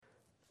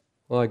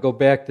Well, I go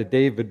back to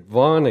David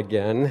Vaughn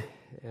again,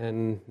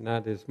 and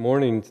not his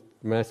morning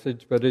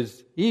message, but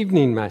his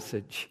evening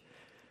message.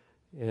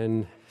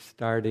 And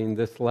starting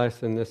this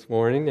lesson this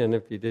morning, and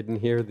if you didn't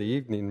hear the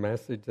evening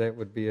message, that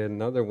would be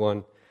another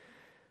one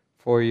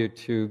for you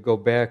to go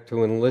back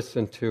to and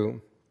listen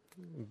to.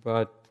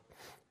 But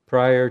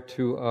prior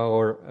to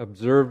our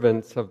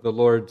observance of the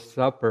Lord's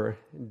Supper,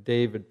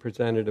 David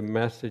presented a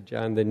message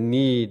on the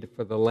need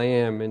for the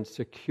Lamb in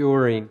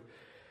securing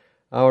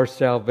our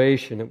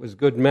salvation. It was a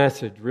good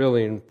message,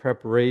 really, in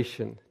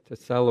preparation to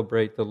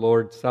celebrate the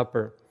Lord's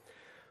Supper.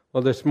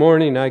 Well, this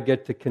morning I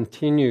get to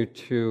continue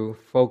to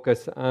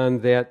focus on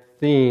that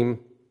theme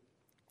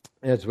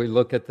as we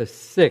look at the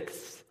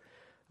sixth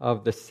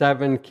of the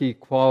 7 key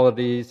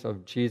qualities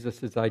of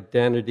Jesus'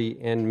 identity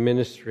and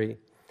ministry.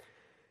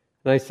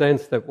 And I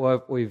sense that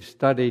what we've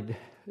studied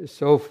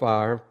so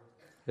far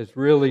has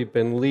really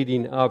been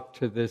leading up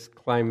to this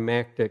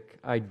climactic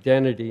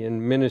identity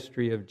and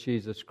ministry of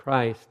Jesus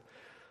Christ.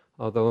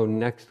 Although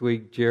next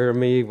week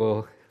Jeremy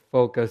will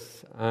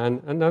focus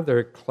on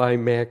another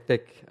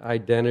climactic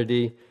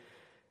identity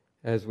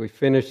as we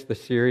finish the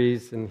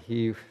series, and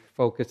he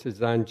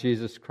focuses on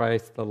Jesus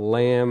Christ, the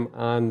Lamb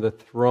on the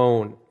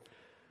throne.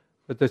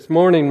 But this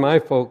morning my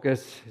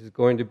focus is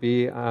going to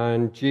be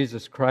on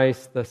Jesus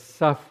Christ, the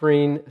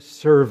suffering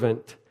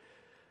servant.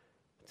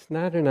 It's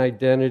not an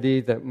identity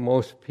that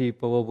most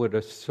people would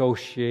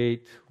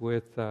associate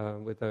with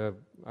a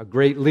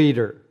great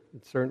leader.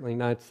 It's certainly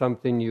not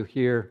something you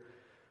hear,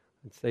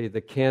 let's say,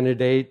 the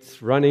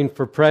candidates running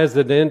for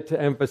president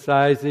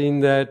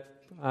emphasizing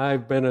that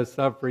I've been a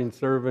suffering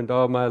servant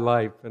all my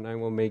life and I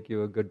will make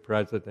you a good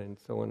president,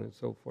 so on and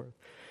so forth.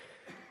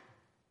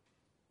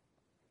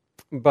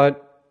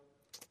 But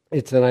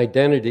it's an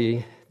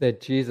identity that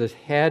Jesus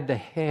had to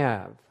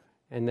have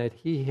and that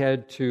he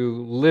had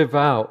to live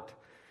out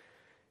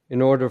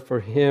in order for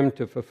him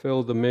to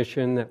fulfill the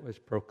mission that was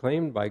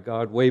proclaimed by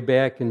God way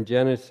back in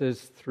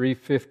Genesis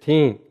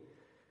 3:15.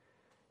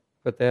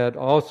 But that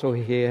also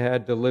he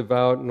had to live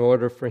out in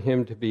order for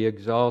him to be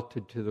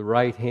exalted to the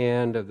right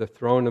hand of the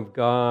throne of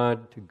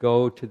God, to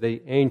go to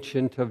the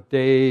Ancient of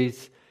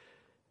Days,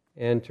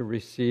 and to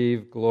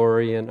receive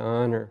glory and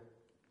honor.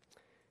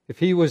 If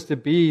he was to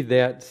be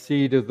that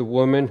seed of the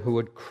woman who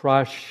would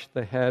crush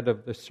the head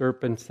of the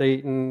serpent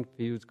Satan, if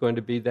he was going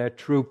to be that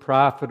true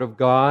prophet of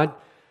God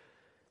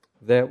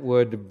that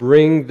would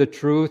bring the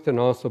truth and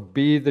also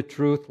be the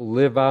truth,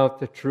 live out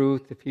the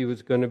truth, if he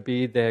was going to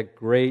be that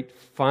great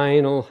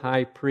final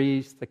high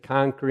priest, the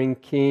conquering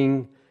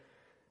king,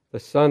 the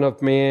Son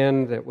of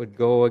Man that would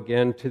go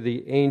again to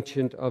the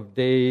Ancient of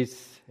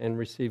Days and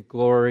receive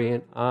glory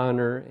and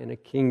honor and a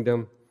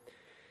kingdom,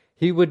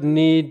 he would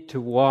need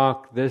to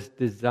walk this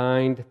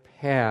designed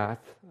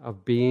path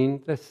of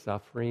being the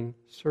suffering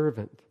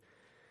servant.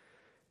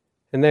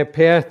 And that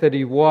path that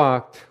he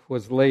walked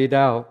was laid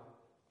out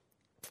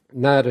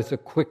not as a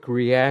quick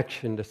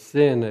reaction to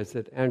sin as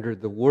it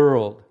entered the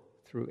world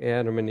through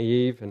Adam and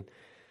Eve, and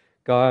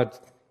God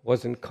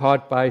wasn't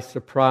caught by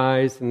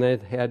surprise and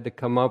then had to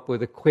come up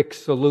with a quick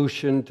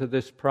solution to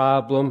this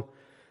problem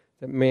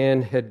that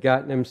man had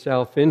gotten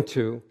himself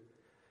into.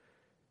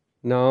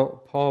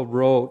 No, Paul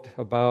wrote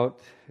about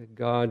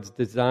God's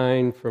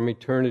design from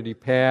eternity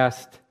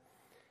past.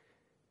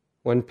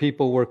 When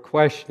people were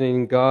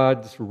questioning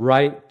God's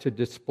right to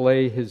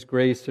display his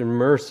grace and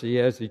mercy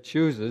as he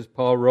chooses,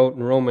 Paul wrote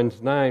in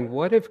Romans 9,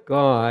 what if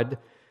God,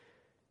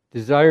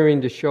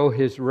 desiring to show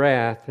his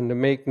wrath and to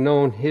make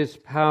known his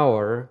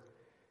power,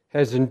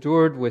 has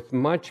endured with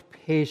much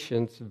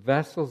patience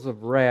vessels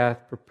of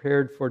wrath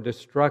prepared for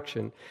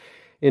destruction,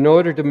 in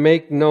order to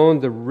make known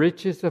the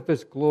riches of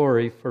his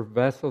glory for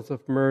vessels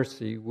of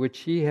mercy, which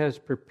he has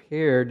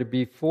prepared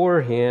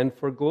beforehand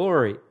for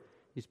glory.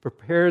 He's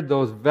prepared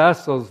those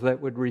vessels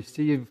that would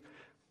receive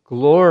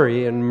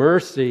glory and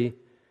mercy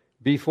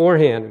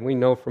beforehand. And we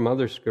know from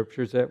other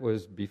scriptures that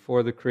was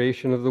before the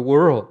creation of the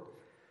world.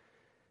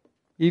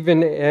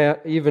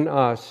 Even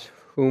us,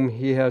 whom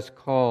he has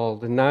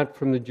called, not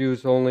from the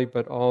Jews only,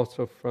 but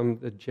also from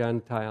the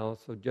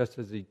Gentiles. So just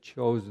as he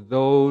chose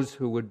those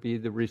who would be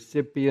the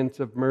recipients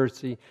of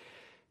mercy,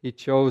 he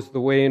chose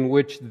the way in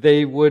which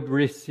they would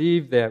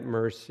receive that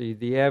mercy,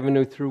 the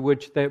avenue through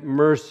which that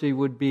mercy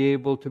would be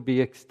able to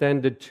be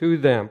extended to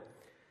them.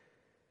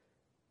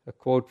 A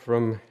quote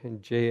from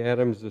J.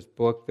 Adams'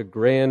 book, The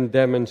Grand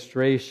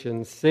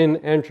Demonstration, sin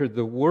entered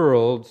the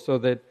world so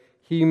that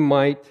he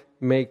might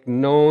make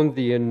known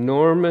the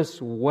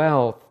enormous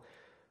wealth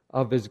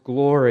of his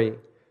glory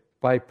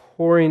by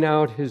pouring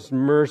out his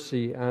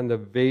mercy on the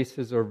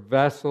vases or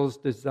vessels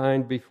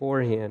designed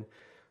beforehand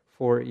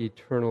for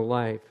eternal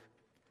life.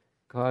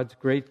 God's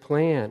great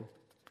plan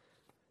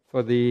for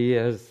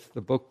as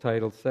the book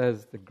title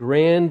says, the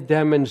grand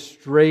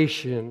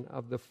demonstration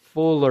of the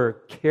fuller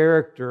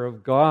character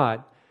of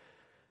God.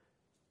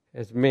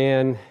 As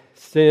man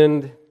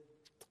sinned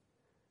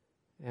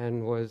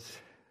and was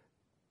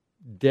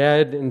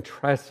dead in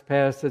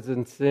trespasses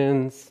and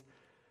sins,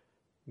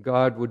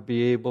 God would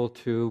be able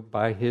to,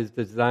 by his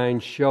design,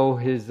 show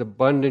his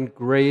abundant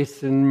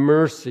grace and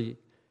mercy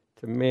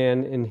to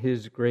man in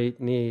his great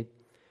need.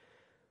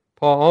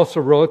 Paul also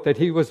wrote that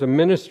he was a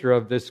minister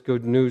of this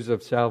good news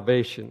of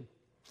salvation.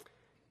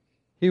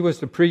 He was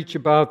to preach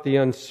about the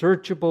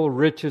unsearchable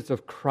riches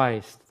of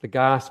Christ, the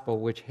gospel,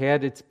 which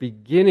had its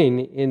beginning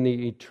in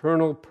the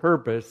eternal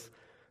purpose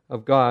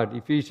of God.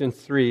 Ephesians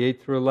 3,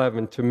 8 through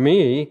 11. To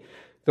me,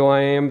 though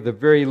I am the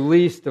very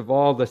least of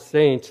all the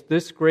saints,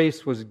 this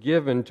grace was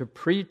given to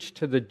preach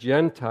to the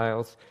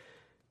Gentiles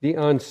the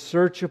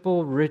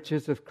unsearchable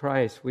riches of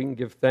Christ. We can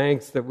give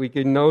thanks that we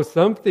can know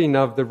something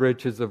of the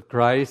riches of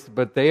Christ,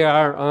 but they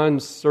are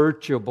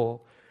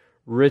unsearchable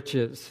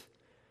riches.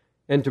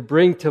 And to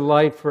bring to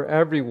light for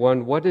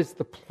everyone what is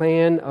the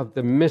plan of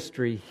the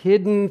mystery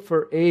hidden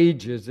for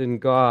ages in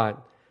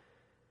God.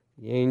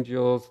 The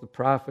angels, the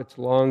prophets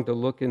longed to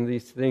look in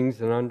these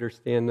things and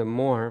understand them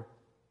more,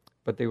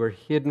 but they were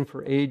hidden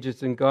for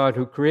ages in God,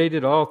 who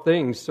created all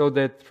things, so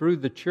that through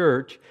the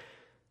church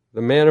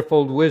the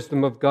manifold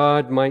wisdom of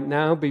God might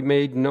now be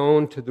made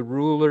known to the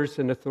rulers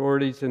and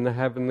authorities in the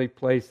heavenly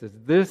places.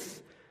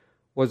 This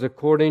was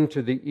according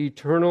to the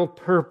eternal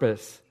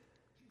purpose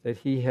that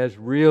He has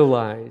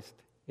realized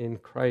in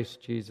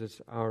Christ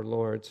Jesus our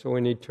Lord. So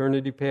in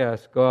eternity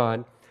past,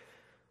 God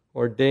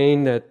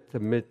ordained that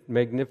the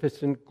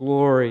magnificent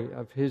glory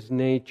of His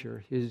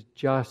nature, His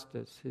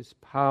justice, His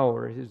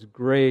power, His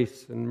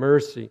grace and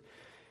mercy,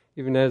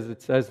 even as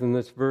it says in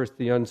this verse,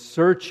 the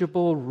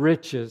unsearchable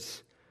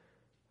riches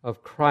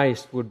of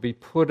Christ would be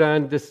put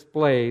on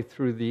display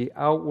through the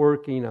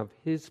outworking of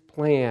His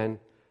plan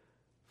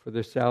for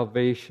the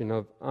salvation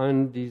of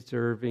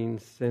undeserving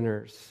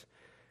sinners.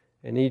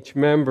 And each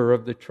member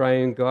of the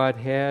triune God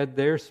had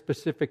their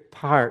specific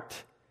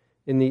part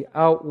in the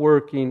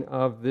outworking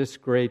of this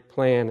great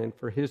plan. And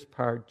for His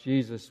part,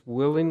 Jesus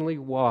willingly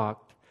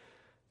walked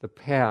the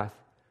path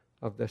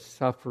of the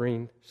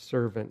suffering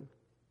servant.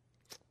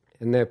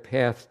 And that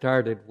path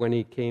started when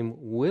He came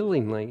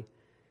willingly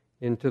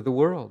into the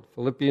world.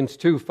 Philippians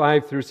 2,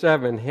 5 through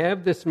 7.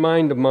 Have this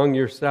mind among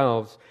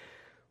yourselves,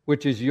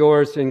 which is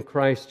yours in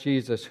Christ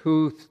Jesus,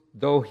 who,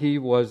 though He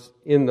was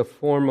in the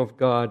form of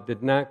God,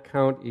 did not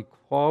count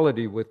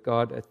equality with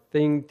God a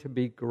thing to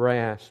be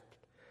grasped,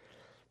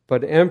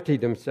 but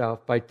emptied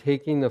Himself by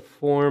taking the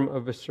form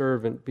of a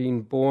servant,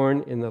 being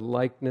born in the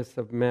likeness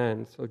of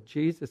men. So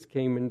Jesus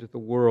came into the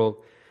world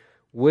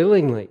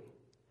willingly.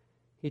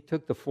 He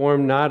took the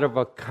form not of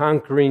a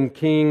conquering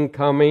king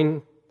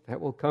coming, that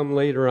will come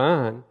later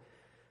on,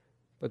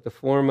 but the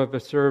form of a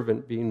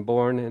servant, being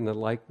born in the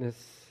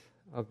likeness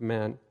of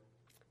men.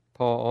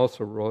 Paul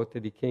also wrote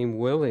that he came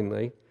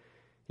willingly.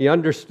 He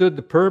understood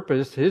the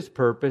purpose, his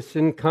purpose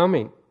in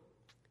coming.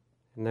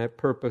 And that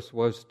purpose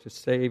was to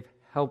save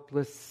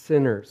helpless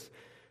sinners.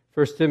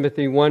 1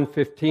 Timothy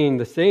 1:15,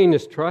 the saying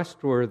is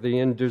trustworthy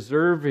and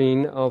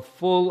deserving of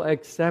full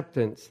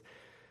acceptance,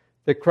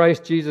 that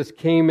Christ Jesus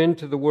came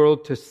into the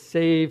world to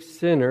save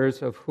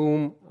sinners, of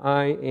whom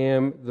I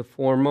am the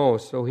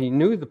foremost. So He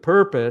knew the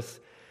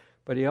purpose,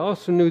 but He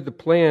also knew the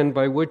plan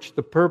by which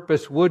the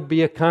purpose would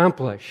be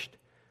accomplished.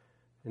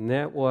 And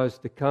that was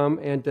to come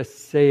and to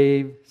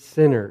save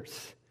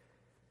sinners,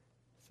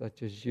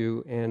 such as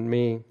you and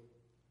me.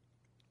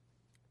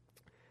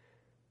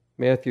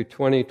 Matthew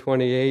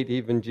 20:28,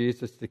 even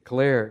Jesus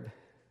declared,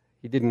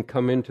 He didn't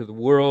come into the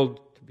world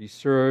to be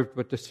served,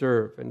 but to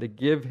serve, and to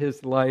give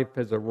His life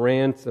as a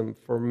ransom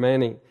for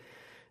many.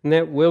 And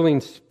that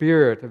willing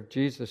spirit of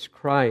Jesus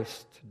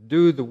Christ to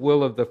do the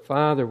will of the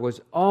Father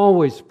was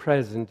always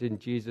present in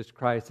Jesus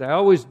Christ. I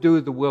always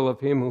do the will of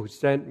Him who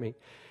sent me.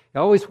 He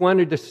always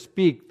wanted to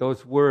speak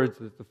those words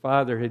that the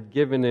Father had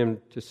given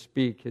Him to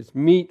speak. His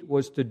meat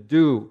was to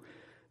do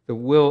the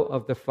will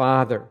of the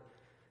Father.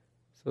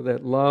 So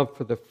that love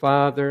for the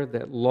Father,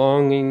 that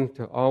longing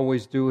to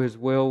always do His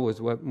will,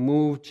 was what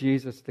moved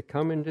Jesus to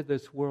come into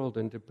this world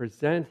and to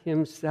present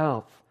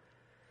Himself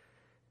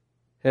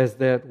as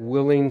that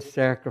willing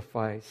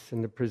sacrifice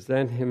and to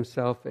present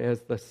Himself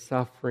as the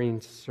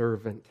suffering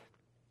servant.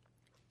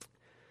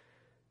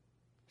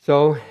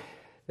 So,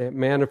 that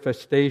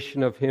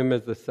manifestation of Him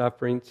as the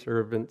suffering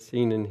servant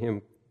seen in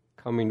Him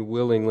coming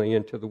willingly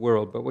into the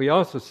world. But we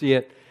also see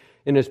it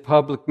in His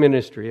public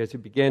ministry as He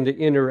began to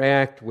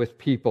interact with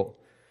people.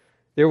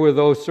 There were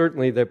those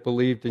certainly that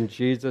believed in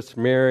Jesus,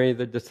 Mary,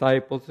 the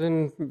disciples,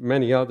 and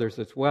many others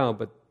as well,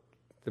 but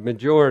the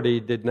majority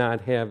did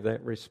not have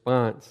that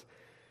response.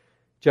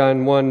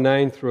 John 1,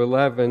 9 through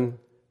 11,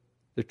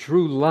 the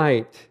true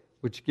light,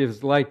 which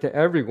gives light to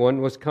everyone,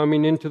 was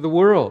coming into the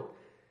world.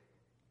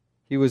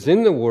 He was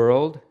in the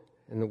world,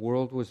 and the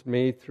world was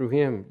made through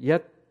Him.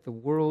 Yet the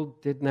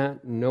world did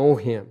not know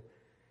Him.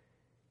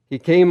 He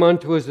came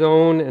unto His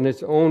own, and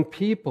His own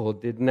people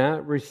did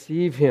not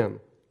receive Him.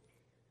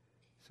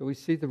 So we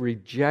see the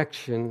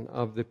rejection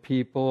of the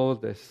people,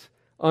 this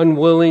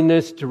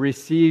unwillingness to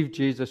receive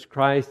Jesus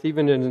Christ,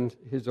 even in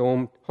His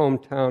own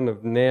hometown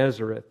of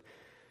Nazareth.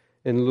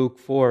 In Luke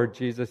 4,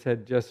 Jesus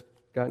had just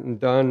gotten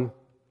done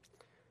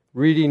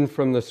reading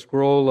from the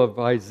scroll of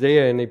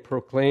Isaiah, and He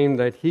proclaimed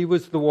that He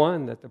was the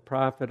one that the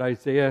prophet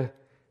Isaiah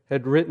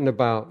had written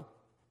about.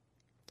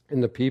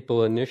 And the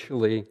people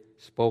initially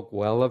spoke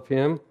well of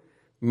him,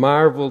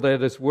 marveled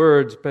at his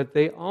words, but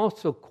they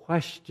also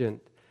questioned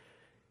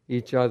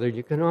each other.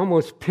 You can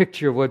almost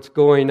picture what's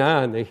going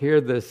on. They hear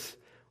this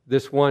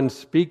one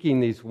speaking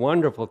these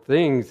wonderful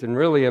things and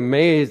really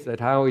amazed at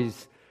how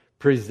he's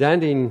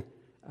presenting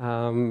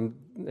and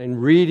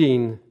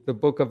reading the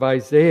book of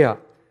Isaiah.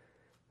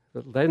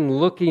 But then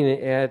looking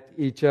at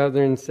each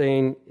other and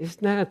saying,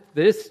 isn't that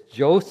this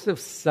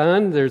Joseph's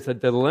son? There's a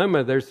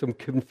dilemma. There's some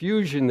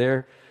confusion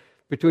there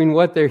between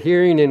what they're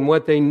hearing and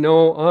what they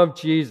know of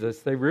Jesus.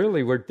 They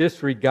really were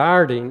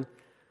disregarding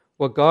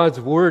what God's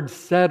word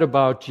said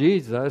about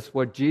Jesus,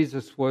 what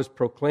Jesus was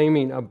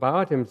proclaiming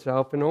about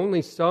himself, and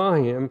only saw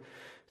him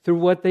through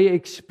what they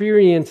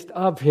experienced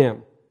of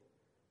him,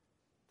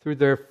 through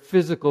their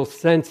physical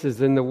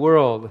senses in the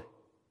world,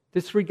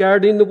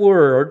 disregarding the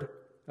word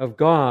of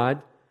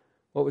God,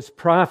 what was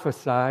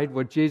prophesied,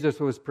 what Jesus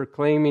was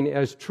proclaiming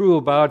as true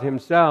about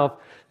himself.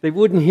 They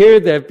wouldn't hear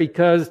that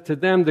because to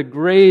them the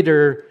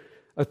greater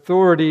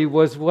authority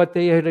was what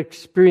they had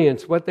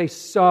experienced, what they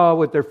saw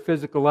with their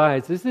physical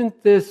eyes.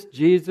 Isn't this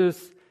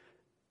Jesus,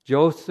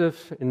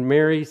 Joseph, and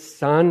Mary's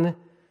son?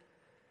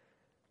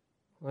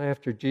 Well,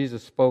 after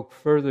Jesus spoke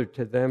further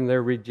to them,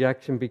 their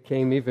rejection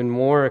became even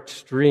more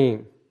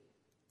extreme.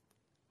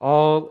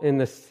 All in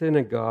the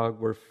synagogue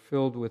were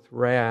filled with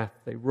wrath.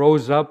 They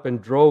rose up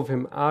and drove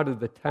him out of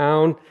the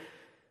town,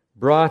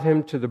 brought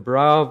him to the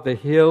brow of the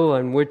hill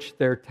on which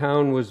their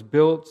town was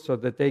built so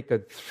that they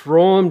could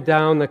throw him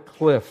down the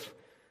cliff.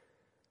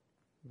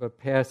 But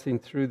passing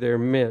through their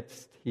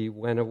midst, he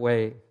went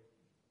away.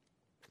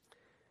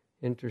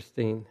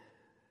 Interesting.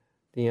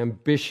 The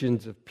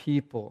ambitions of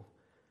people,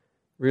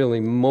 really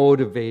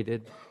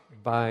motivated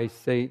by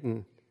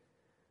Satan,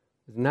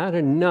 was not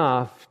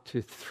enough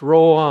to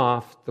throw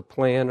off the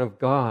plan of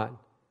God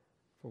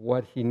for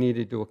what he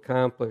needed to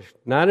accomplish.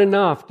 Not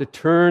enough to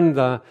turn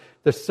the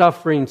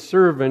suffering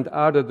servant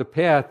out of the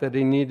path that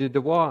he needed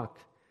to walk.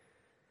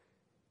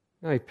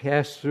 He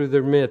passed through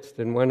their midst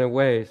and went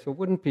away. So it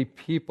wouldn't be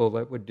people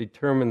that would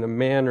determine the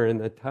manner and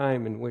the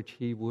time in which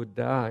he would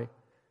die.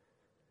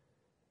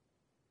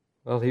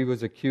 Well, he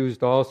was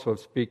accused also of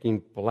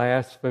speaking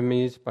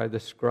blasphemies by the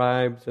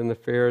scribes and the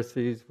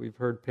Pharisees. We've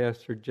heard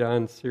Pastor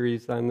John's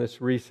series on this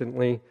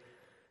recently.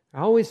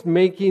 Always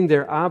making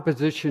their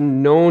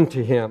opposition known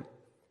to him.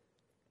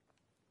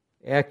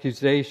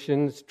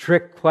 Accusations,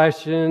 trick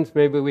questions.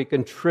 Maybe we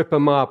can trip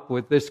him up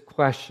with this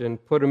question,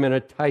 put him in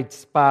a tight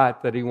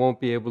spot that he won't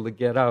be able to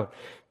get out,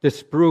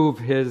 disprove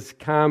his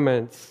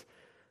comments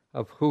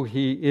of who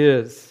he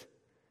is,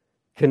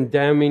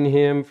 condemning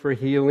him for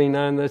healing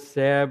on the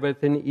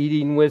Sabbath and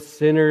eating with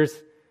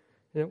sinners.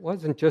 And it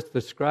wasn't just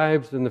the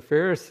scribes and the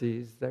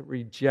Pharisees that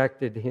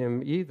rejected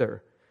him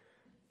either.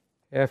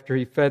 After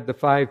he fed the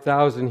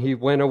 5,000, he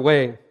went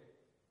away.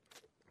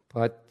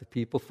 But the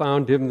people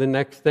found him the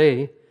next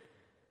day.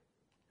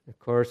 Of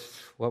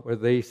course, what were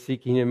they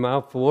seeking him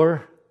out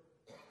for?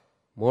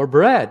 More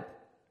bread.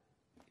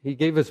 He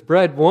gave us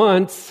bread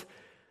once.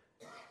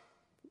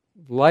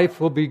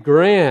 Life will be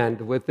grand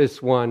with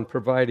this one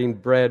providing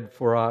bread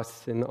for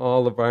us in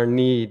all of our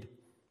need.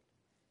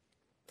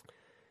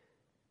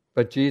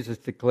 But Jesus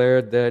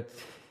declared that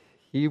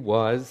he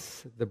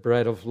was the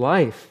bread of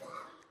life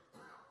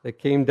that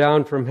came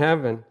down from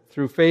heaven.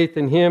 Through faith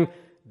in him,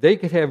 they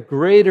could have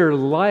greater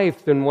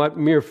life than what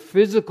mere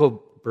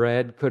physical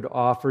bread could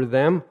offer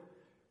them.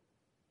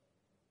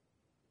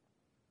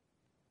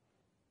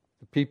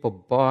 The people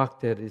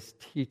balked at his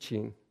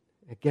teaching,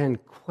 again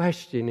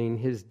questioning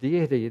his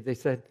deity. They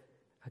said,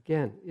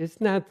 again, is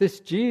not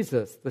this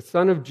Jesus, the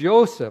son of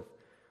Joseph,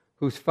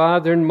 whose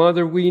father and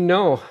mother we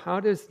know? How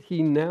does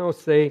he now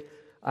say,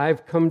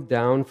 I've come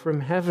down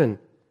from heaven?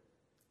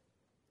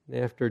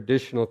 And after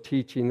additional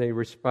teaching, they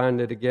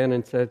responded again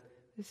and said,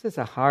 this is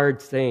a hard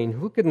saying.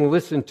 Who can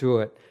listen to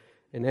it?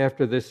 And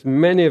after this,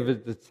 many of his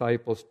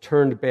disciples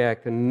turned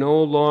back and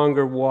no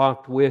longer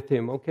walked with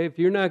him. Okay, if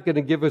you're not going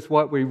to give us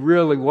what we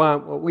really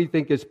want, what we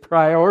think is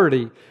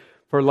priority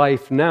for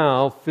life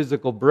now,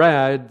 physical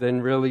bread,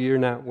 then really you're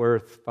not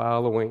worth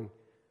following.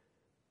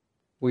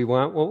 We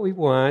want what we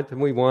want,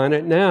 and we want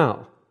it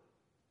now.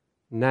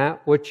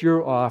 Not what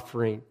you're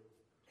offering.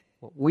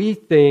 What we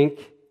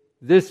think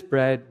this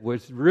bread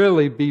would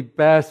really be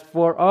best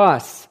for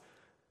us.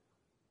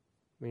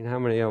 I mean, how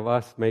many of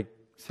us make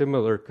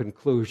similar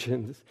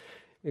conclusions?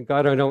 And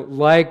God, I don't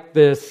like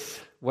this,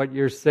 what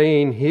you're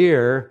saying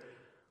here.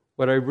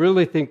 What I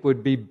really think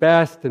would be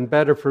best and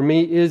better for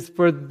me is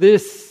for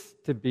this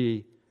to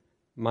be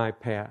my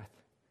path.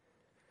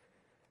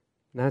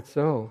 Not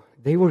so.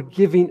 They were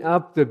giving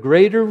up the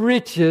greater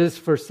riches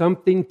for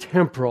something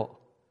temporal.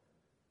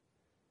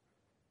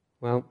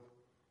 Well,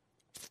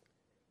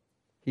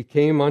 he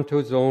came unto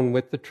his own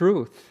with the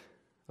truth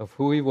of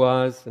who he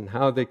was and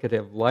how they could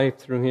have life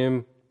through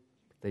him.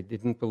 They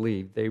didn't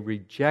believe. They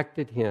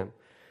rejected him,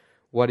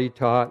 what he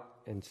taught,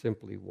 and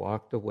simply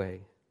walked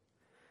away.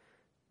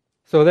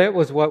 So that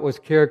was what was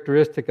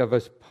characteristic of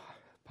his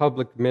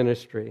public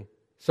ministry.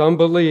 Some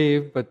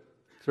believed, but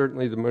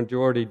certainly the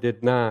majority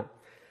did not.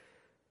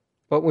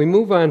 But we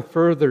move on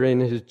further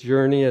in his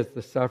journey as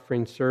the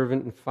suffering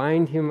servant and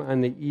find him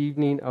on the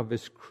evening of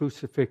his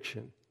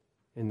crucifixion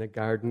in the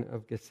Garden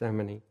of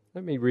Gethsemane.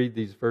 Let me read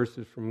these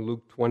verses from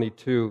Luke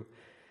 22.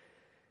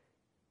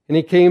 And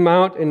he came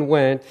out and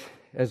went,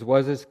 as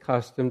was his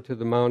custom, to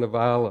the Mount of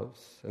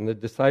Olives, and the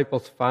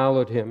disciples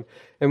followed him.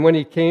 And when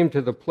he came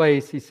to the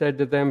place, he said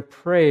to them,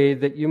 "Pray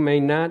that you may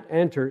not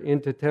enter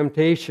into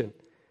temptation."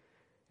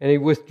 And he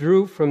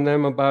withdrew from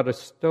them about a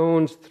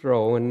stone's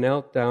throw and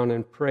knelt down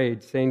and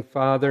prayed, saying,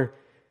 "Father,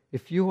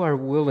 if you are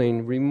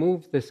willing,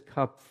 remove this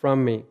cup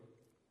from me.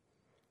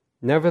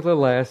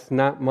 Nevertheless,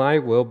 not my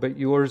will, but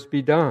yours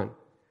be done."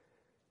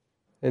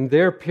 And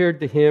there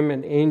appeared to him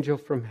an angel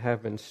from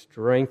heaven,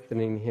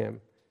 strengthening him.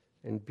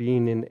 And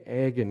being in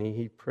agony,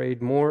 he prayed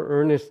more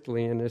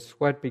earnestly, and his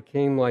sweat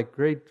became like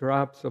great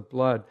drops of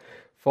blood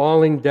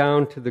falling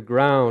down to the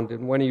ground.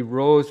 And when he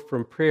rose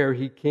from prayer,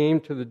 he came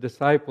to the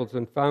disciples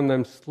and found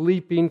them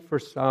sleeping for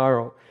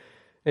sorrow.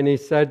 And he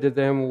said to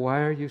them,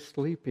 "Why are you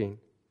sleeping?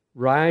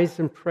 Rise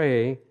and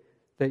pray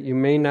that you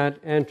may not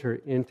enter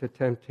into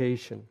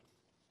temptation."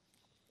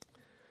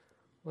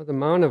 Well, the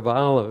Mount of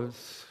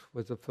Olives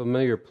was a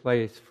familiar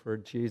place for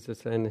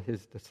Jesus and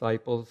his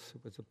disciples.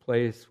 It was a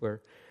place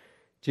where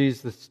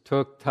Jesus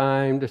took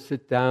time to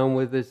sit down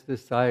with his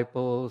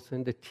disciples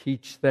and to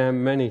teach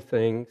them many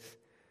things.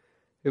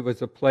 It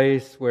was a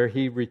place where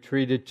he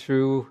retreated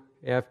to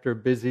after a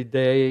busy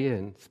day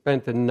and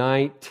spent the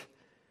night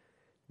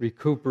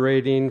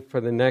recuperating for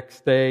the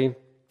next day.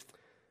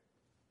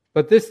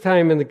 But this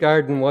time in the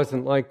garden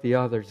wasn't like the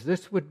others.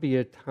 This would be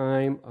a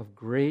time of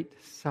great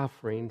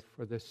suffering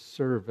for the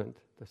servant,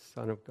 the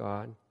Son of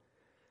God.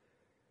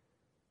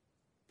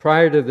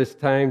 Prior to this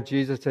time,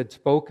 Jesus had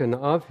spoken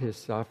of his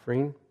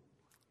suffering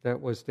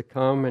that was to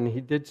come, and he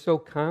did so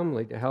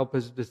calmly to help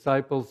his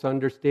disciples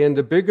understand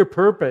the bigger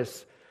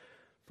purpose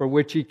for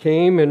which he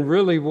came and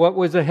really what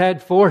was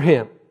ahead for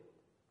him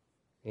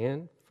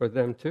and for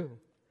them too.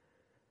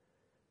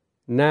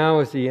 Now,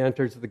 as he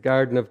enters the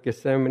Garden of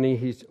Gethsemane,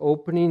 he's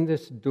opening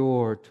this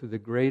door to the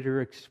greater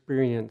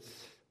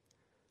experience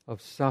of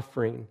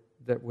suffering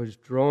that was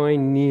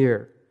drawing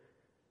near.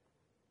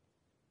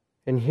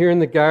 And here in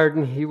the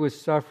garden, he was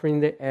suffering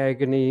the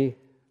agony,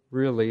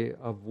 really,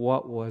 of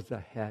what was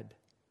ahead.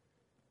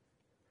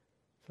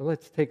 So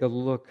let's take a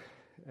look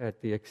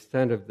at the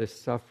extent of this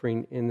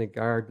suffering in the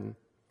garden.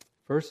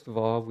 First of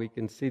all, we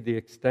can see the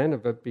extent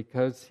of it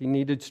because he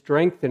needed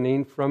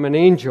strengthening from an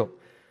angel.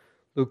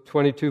 Luke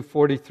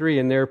 22:43,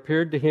 and there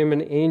appeared to him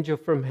an angel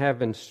from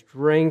heaven,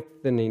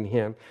 strengthening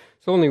him.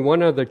 It's only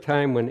one other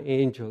time when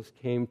angels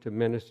came to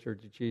minister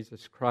to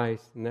Jesus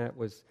Christ, and that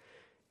was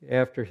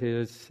after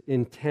his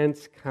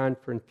intense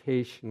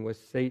confrontation with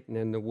Satan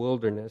in the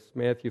wilderness,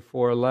 Matthew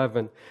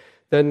 4:11.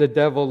 Then the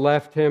devil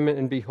left him,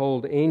 and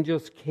behold,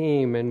 angels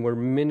came and were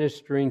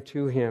ministering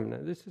to him. Now,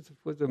 this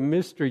was a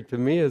mystery to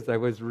me as I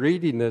was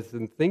reading this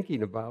and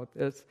thinking about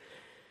this.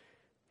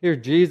 Here,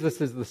 Jesus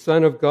is the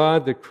Son of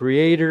God, the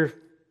Creator,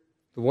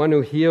 the one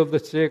who healed the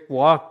sick,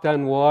 walked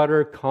on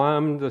water,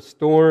 calmed the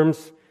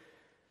storms,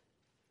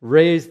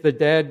 raised the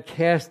dead,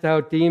 cast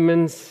out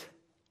demons.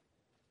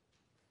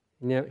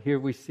 And yet here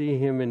we see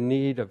him in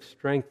need of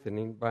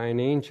strengthening by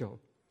an angel.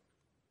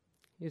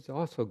 He's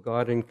also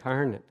God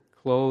incarnate,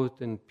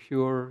 clothed in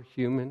pure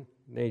human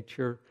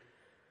nature,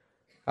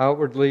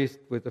 outwardly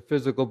with a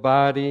physical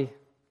body,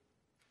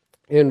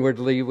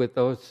 inwardly with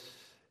those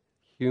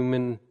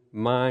human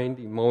mind,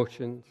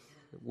 emotions,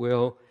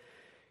 will.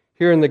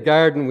 Here in the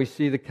garden, we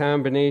see the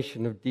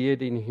combination of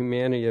deity and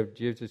humanity of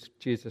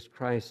Jesus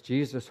Christ.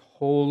 Jesus,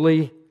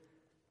 holy,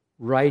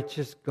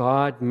 righteous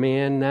God,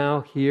 man,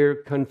 now here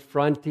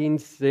confronting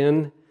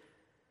sin,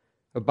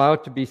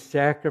 about to be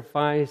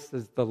sacrificed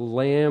as the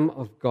Lamb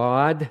of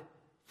God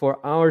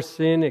for our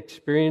sin,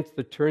 experienced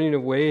the turning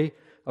away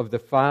of the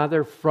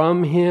Father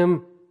from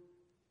him.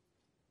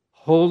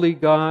 Holy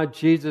God,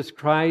 Jesus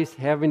Christ,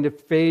 having to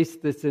face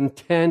this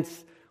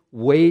intense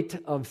weight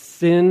of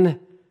sin.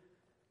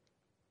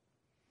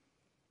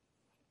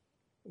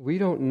 We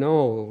don't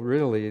know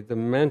really the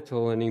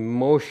mental and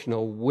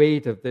emotional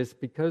weight of this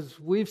because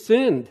we've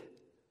sinned.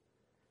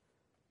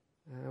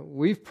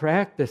 We've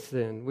practiced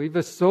sin. We've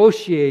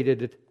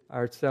associated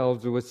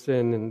ourselves with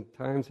sin, and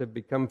times have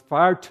become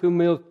far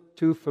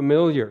too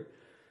familiar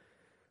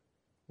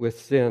with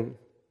sin.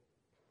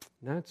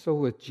 Not so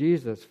with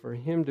Jesus. For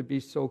him to be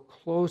so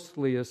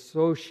closely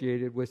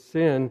associated with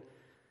sin,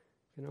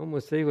 you can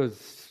almost say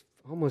was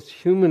almost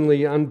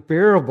humanly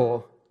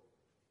unbearable.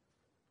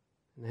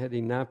 And had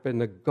he not been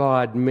the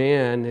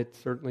God-man, it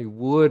certainly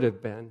would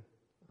have been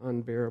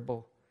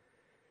unbearable.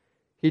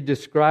 He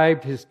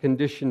described his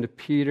condition to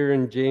Peter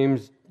and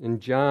James and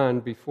John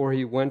before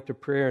he went to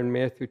prayer in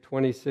Matthew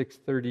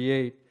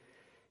 26:38.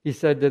 He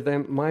said to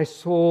them, "My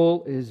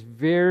soul is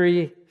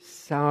very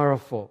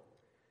sorrowful,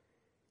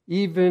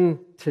 even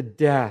to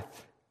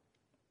death.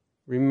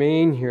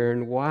 Remain here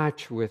and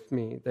watch with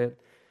me."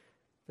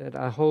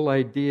 That whole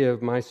idea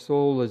of my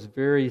soul is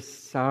very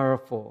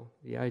sorrowful,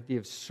 the idea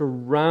of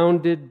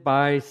surrounded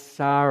by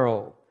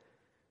sorrow.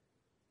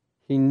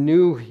 He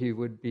knew he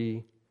would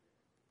be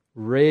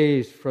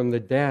raised from the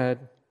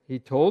dead. He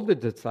told the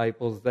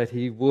disciples that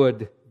he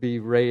would be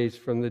raised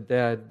from the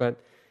dead,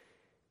 but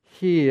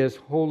he, as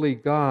holy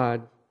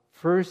God,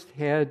 first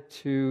had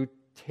to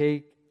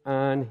take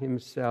on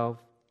himself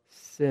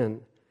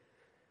sin.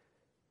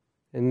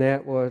 And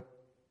that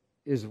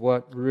is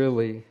what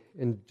really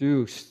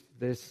induced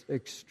this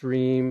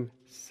extreme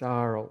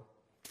sorrow.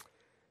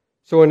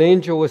 So an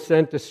angel was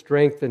sent to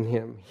strengthen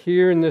him.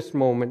 Here in this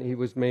moment, he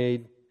was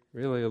made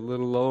really a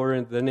little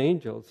lower than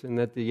angels, in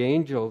that the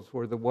angels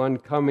were the one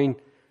coming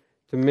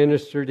to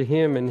minister to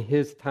him in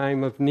his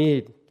time of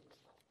need.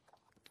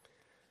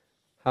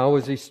 How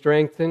was he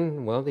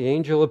strengthened? Well, the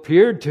angel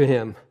appeared to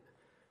him.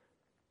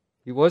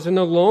 He wasn't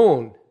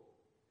alone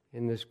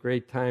in this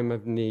great time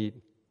of need.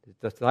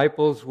 The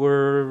disciples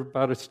were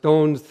about a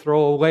stone's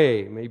throw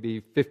away,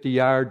 maybe 50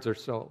 yards or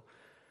so.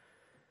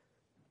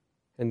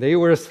 And they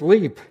were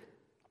asleep.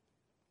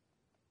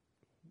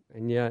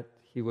 And yet,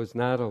 he was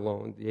not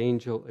alone. The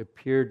angel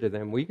appeared to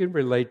them. We can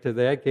relate to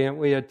that, can't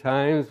we, at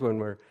times when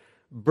we're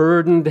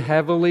burdened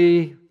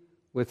heavily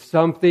with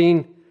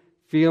something,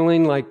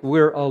 feeling like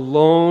we're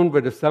alone,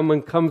 but if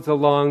someone comes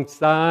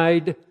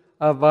alongside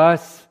of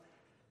us,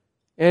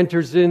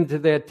 enters into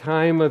that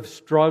time of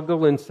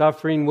struggle and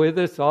suffering with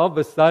us, all of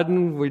a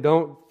sudden we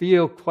don't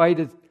feel quite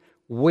as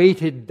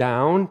weighted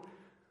down.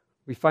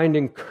 We find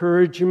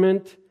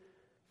encouragement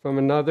from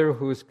another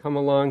who has come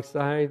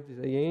alongside.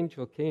 The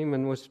angel came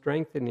and was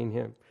strengthening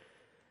him.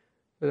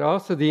 But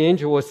also the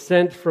angel was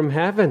sent from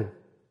heaven,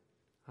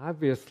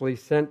 obviously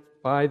sent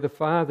by the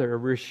Father,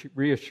 a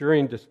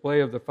reassuring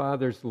display of the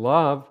Father's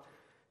love,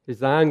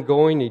 his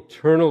ongoing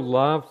eternal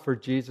love for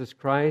Jesus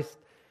Christ.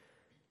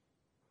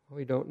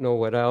 We don't know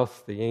what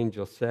else the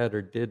angel said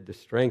or did to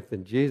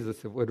strengthen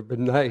Jesus. It would have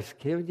been nice.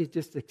 Can't you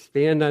just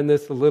expand on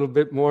this a little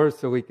bit more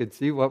so we could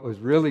see what was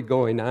really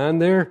going on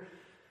there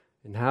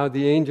and how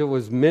the angel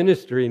was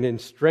ministering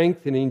and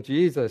strengthening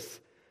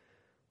Jesus?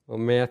 Well,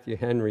 Matthew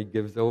Henry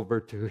gives over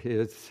to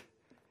his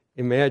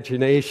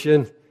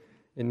imagination.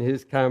 In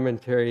his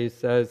commentary, he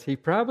says, he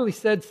probably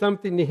said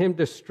something to him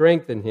to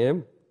strengthen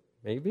him,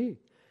 maybe.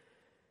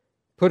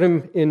 Put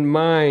him in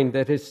mind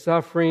that his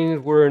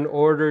sufferings were in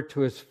order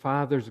to his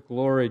Father's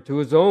glory, to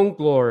his own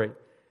glory,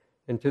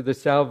 and to the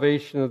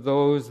salvation of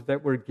those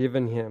that were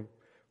given him.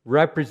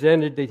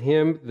 Represented to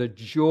him the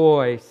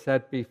joy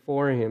set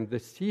before him, the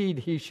seed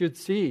he should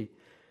see.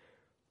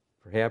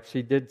 Perhaps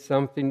he did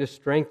something to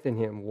strengthen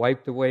him,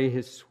 wiped away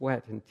his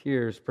sweat and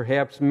tears,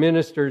 perhaps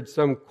ministered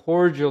some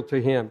cordial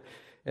to him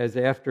as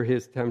after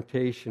his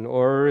temptation,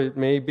 or it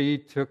maybe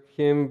took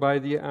him by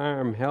the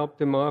arm,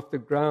 helped him off the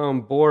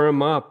ground, bore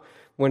him up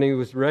when he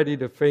was ready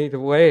to faint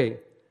away.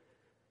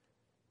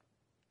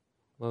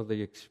 Well,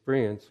 the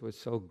experience was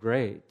so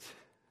great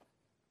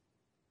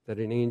that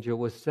an angel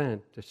was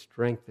sent to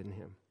strengthen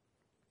him.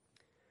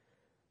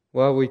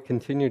 Well, we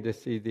continue to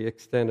see the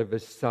extent of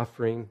his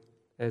suffering,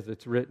 as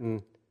it's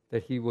written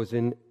that he was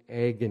in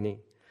agony.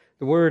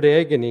 The word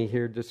agony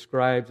here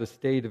describes a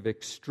state of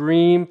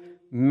extreme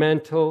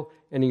mental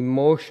and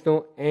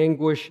emotional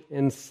anguish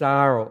and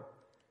sorrow.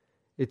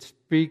 It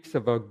speaks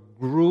of a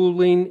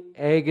grueling,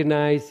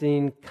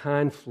 agonizing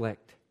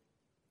conflict.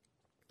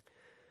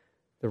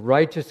 The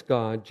righteous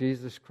God,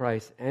 Jesus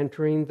Christ,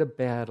 entering the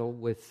battle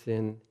with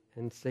sin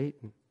and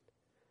Satan.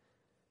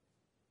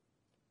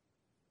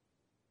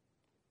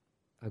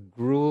 A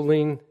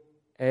grueling,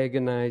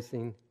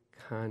 agonizing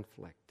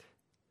conflict.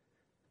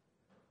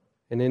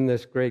 And in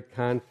this great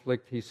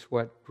conflict, he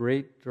sweat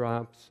great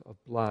drops of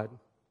blood.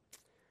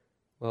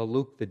 Well,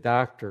 Luke the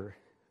doctor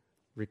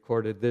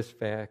recorded this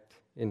fact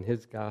in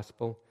his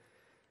gospel.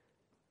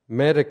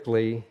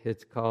 Medically,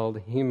 it's called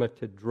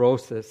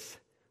hematidrosis.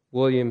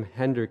 William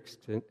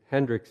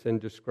Hendrickson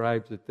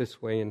describes it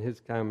this way in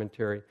his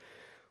commentary.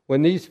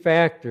 When these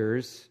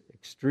factors,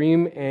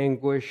 extreme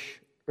anguish,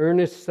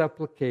 earnest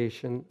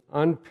supplication,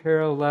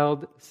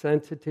 unparalleled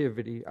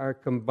sensitivity, are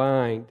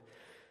combined,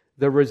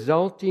 the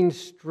resulting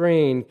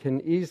strain can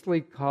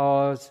easily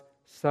cause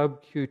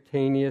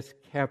subcutaneous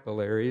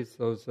capillaries,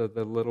 those are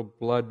the little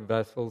blood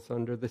vessels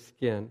under the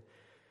skin,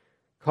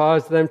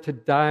 cause them to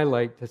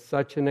dilate to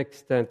such an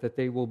extent that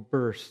they will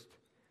burst.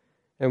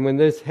 And when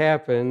this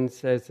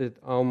happens, as it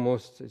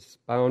almost is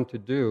bound to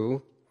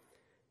do,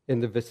 in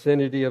the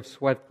vicinity of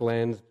sweat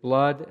glands,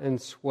 blood and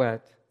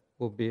sweat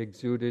will be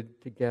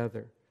exuded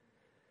together.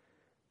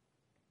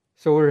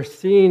 So we're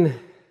seeing,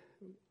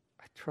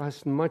 I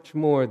trust, much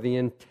more the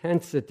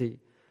intensity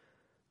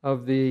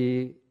of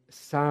the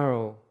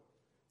sorrow,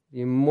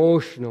 the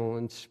emotional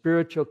and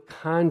spiritual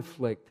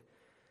conflict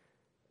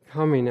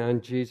coming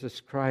on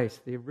Jesus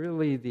Christ.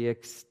 The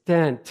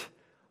extent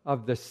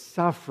of the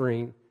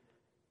suffering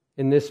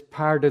in this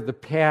part of the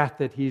path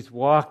that he's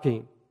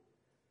walking.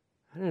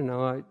 I don't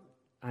know,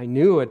 I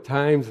knew at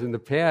times in the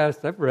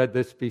past, I've read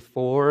this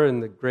before,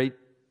 and the great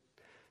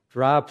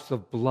drops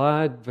of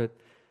blood, but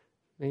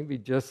maybe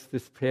just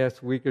this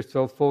past week or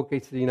so,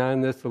 focusing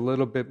on this a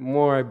little bit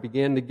more, I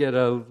began to get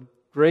a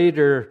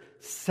greater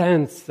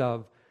sense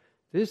of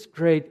this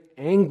great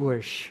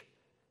anguish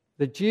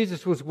that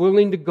Jesus was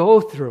willing to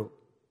go through.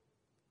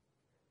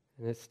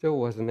 And it still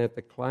wasn't at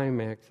the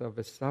climax of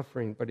his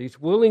suffering, but he's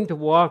willing to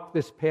walk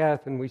this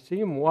path, and we see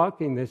him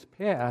walking this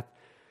path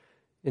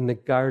in the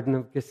Garden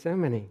of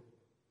Gethsemane.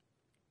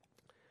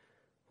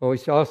 Well, we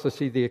also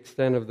see the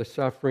extent of the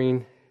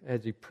suffering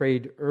as he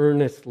prayed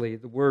earnestly.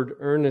 The word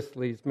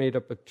earnestly is made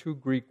up of two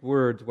Greek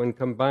words. When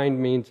combined,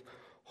 means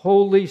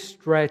wholly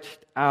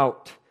stretched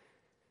out.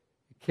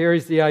 It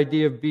carries the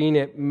idea of being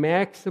at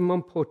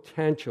maximum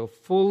potential,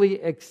 fully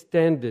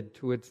extended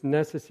to its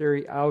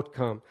necessary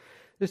outcome.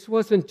 This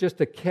wasn't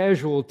just a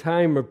casual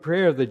time of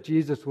prayer that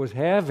Jesus was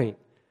having.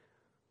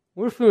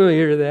 We're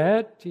familiar with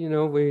that.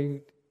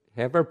 We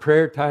have our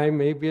prayer time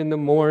maybe in the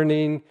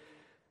morning,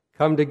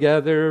 come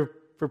together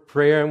for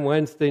prayer on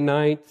Wednesday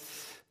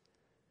nights,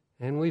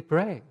 and we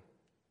pray.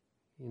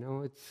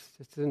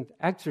 It's an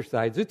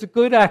exercise. It's a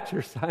good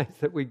exercise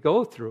that we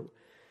go through.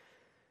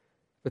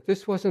 But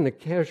this wasn't a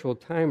casual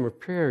time of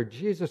prayer.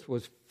 Jesus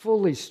was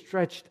fully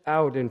stretched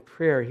out in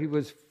prayer. He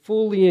was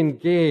fully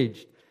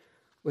engaged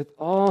with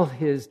all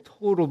his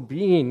total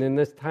being in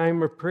this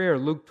time of prayer.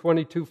 Luke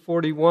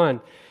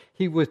 22:41.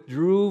 He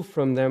withdrew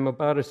from them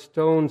about a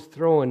stone's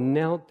throw and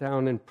knelt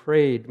down and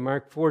prayed.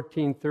 Mark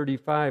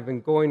 14:35.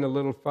 And going a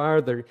little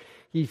farther,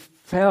 he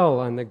fell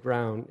on the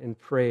ground and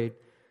prayed.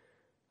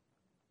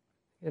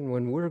 And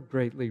when we're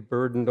greatly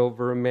burdened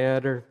over a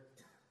matter,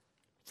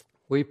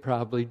 we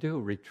probably do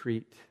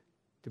retreat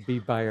to be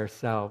by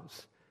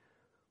ourselves.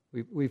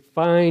 We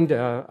find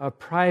a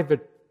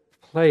private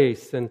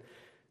place, and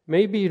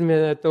maybe even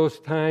at those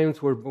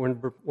times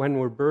when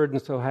we're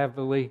burdened so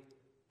heavily,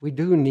 we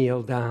do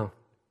kneel down.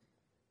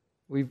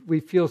 We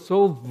feel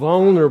so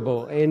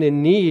vulnerable and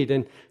in need,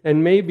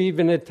 and maybe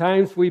even at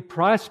times we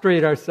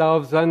prostrate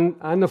ourselves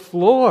on the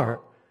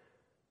floor.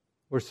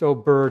 We're so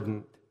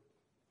burdened.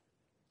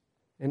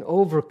 And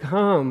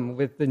overcome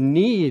with the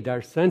need,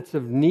 our sense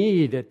of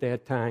need at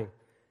that time.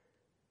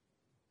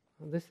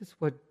 Well, this is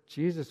what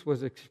Jesus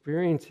was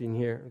experiencing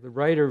here. The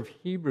writer of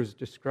Hebrews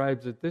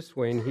describes it this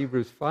way in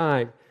Hebrews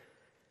 5.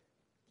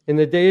 In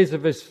the days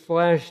of his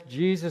flesh,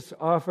 Jesus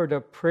offered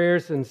up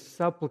prayers and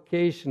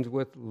supplications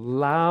with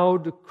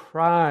loud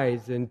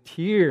cries and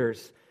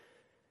tears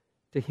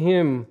to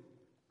him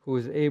who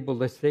was able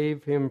to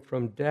save him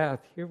from death.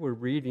 Here we're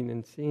reading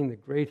and seeing the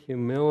great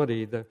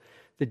humility, the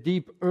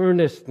deep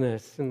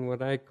earnestness, and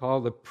what I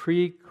call the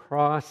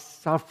pre-cross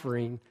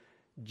suffering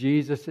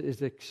Jesus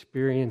is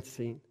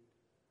experiencing.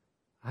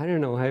 I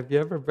don't know, have you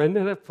ever been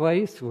to that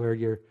place where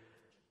you're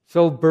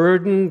so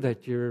burdened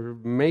that you're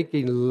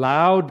making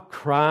loud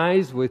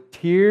cries with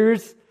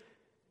tears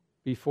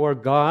before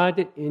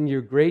God in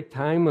your great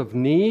time of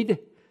need?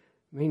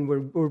 I mean,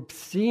 we're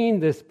seeing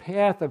this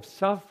path of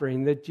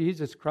suffering that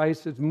Jesus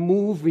Christ is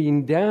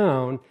moving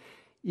down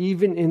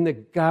even in the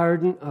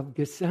Garden of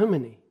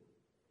Gethsemane.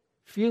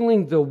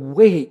 Feeling the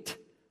weight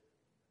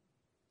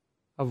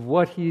of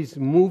what he's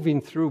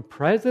moving through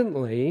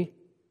presently,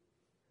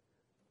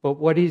 but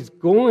what he's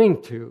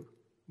going to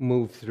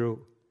move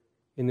through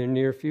in the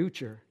near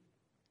future.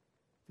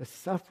 The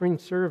suffering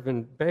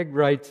servant, Begg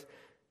writes,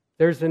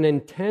 there's an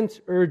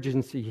intense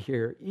urgency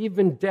here,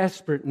 even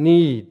desperate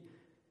need,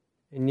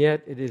 and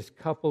yet it is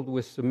coupled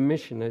with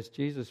submission as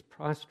Jesus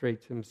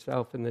prostrates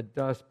himself in the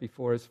dust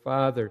before his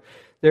Father.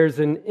 There's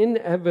an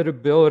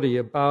inevitability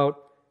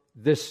about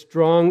this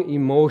strong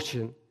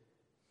emotion.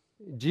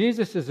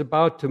 Jesus is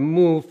about to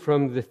move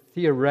from the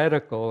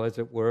theoretical, as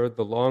it were,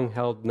 the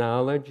long-held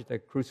knowledge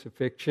that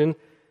crucifixion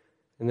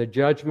and the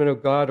judgment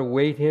of God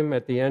await him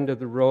at the end of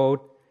the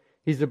road.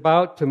 He's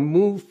about to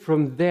move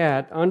from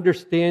that,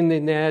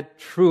 understanding that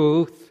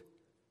truth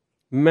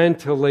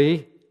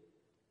mentally,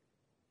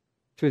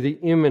 to the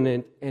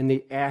imminent and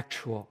the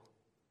actual.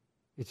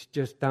 It's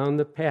just down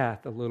the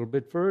path a little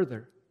bit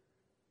further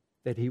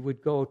that he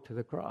would go to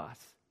the cross.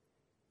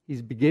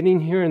 He's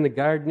beginning here in the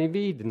Garden of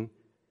Eden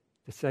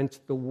to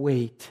sense the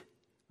weight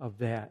of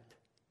that.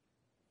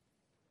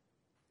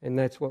 And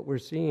that's what we're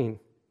seeing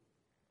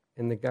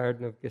in the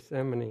Garden of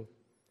Gethsemane.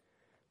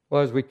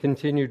 Well, as we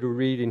continue to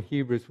read in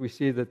Hebrews, we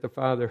see that the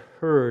Father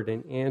heard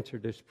and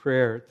answered his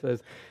prayer. It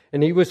says,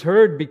 and he was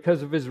heard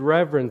because of his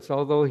reverence.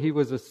 Although he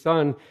was a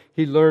son,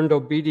 he learned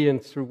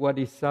obedience through what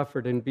he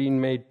suffered, and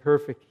being made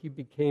perfect, he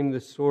became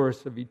the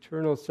source of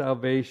eternal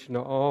salvation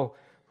to all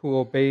who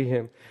obey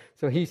him.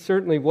 So he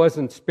certainly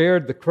wasn't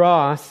spared the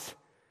cross,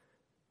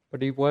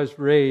 but he was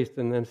raised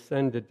and then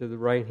ascended to the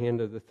right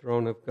hand of the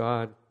throne of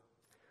God.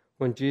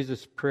 When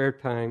Jesus' prayer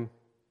time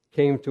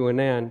came to an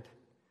end,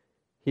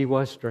 he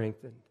was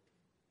strengthened.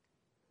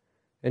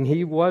 And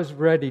he was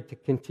ready to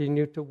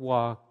continue to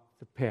walk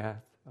the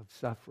path of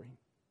suffering.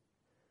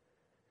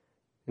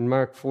 In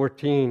Mark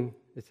 14,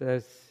 it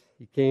says,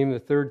 he came the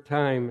third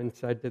time and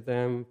said to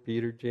them,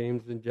 Peter,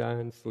 James, and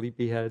John,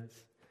 sleepyheads.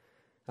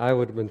 I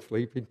would have been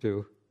sleeping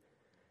too.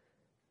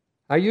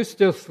 Are you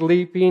still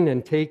sleeping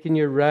and taking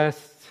your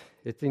rest?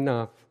 It's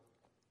enough.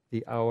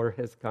 The hour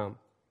has come.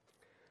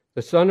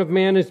 The Son of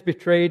Man is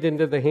betrayed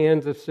into the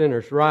hands of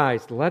sinners.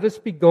 Rise, let us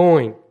be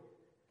going.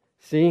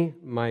 See,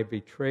 my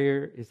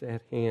betrayer is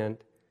at hand.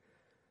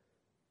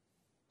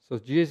 So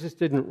Jesus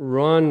didn't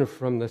run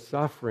from the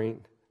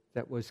suffering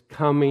that was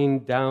coming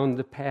down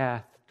the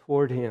path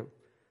toward him.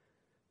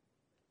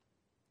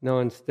 No,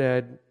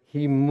 instead,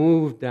 he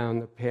moved down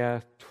the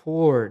path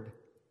toward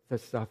the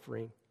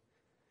suffering.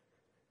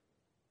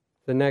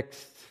 The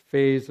next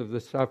phase of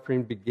the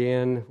suffering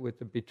began with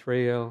the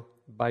betrayal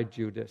by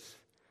Judas,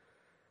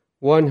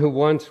 one who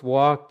once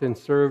walked and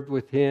served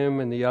with him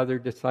and the other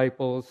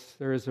disciples.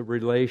 There is a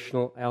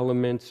relational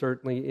element,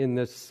 certainly, in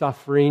this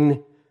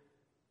suffering.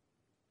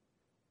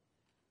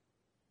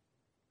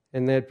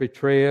 And that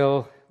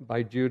betrayal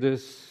by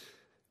Judas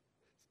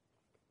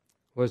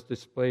was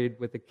displayed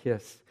with a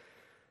kiss,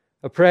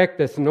 a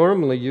practice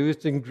normally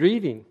used in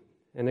greeting,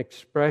 an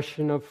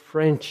expression of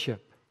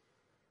friendship.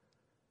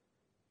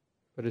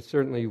 But it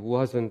certainly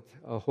wasn't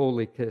a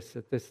holy kiss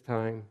at this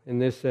time. In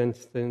this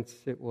instance,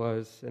 it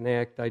was an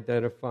act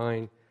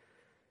identifying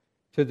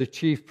to the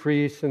chief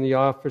priests and the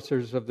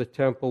officers of the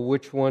temple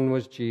which one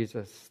was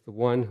Jesus, the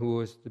one who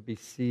was to be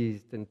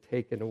seized and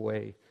taken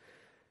away.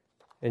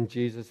 And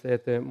Jesus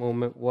at that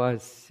moment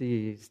was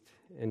seized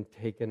and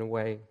taken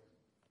away.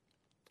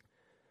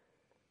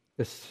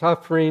 The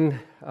suffering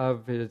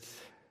of the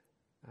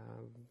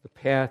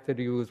path that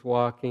he was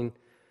walking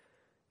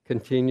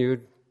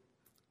continued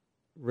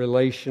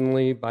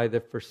relationally by the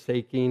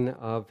forsaking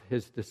of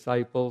his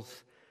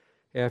disciples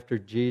after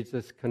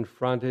Jesus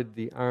confronted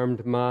the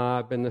armed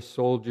mob and the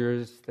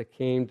soldiers that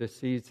came to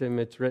seize him.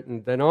 It's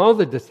written, then all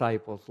the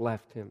disciples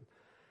left him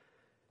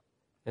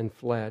and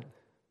fled.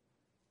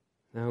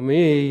 Now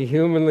me,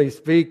 humanly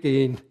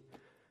speaking,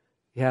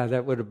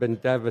 that would have been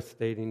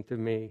devastating to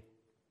me.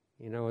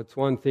 It's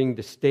one thing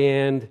to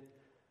stand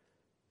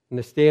and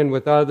to stand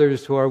with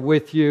others who are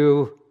with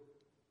you,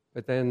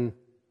 but then,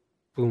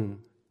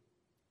 boom,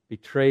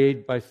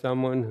 betrayed by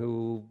someone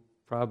who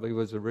probably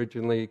was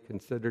originally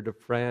considered a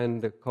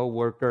friend, a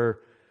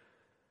co-worker,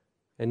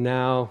 and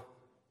now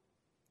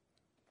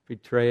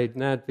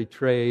not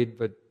betrayed,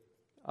 but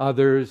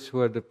others who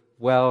had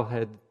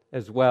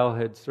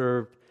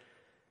served,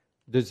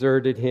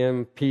 deserted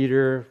him.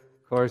 Peter,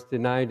 of course,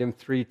 denied him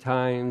 3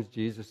 times.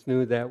 Jesus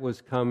knew that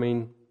was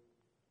coming,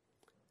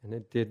 and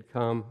it did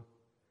come.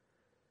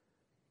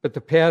 But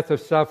the path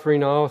of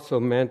suffering also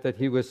meant that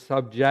he was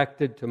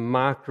subjected to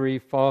mockery,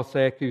 false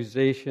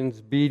accusations,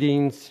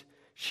 beatings,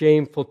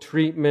 shameful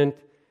treatment,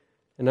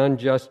 an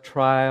unjust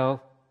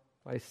trial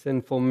by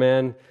sinful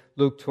men.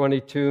 Luke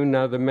 22,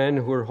 now the men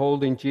who were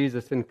holding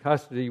Jesus in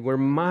custody were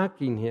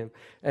mocking him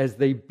as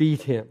they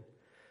beat him.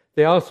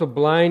 They also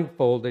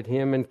blindfolded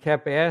him and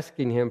kept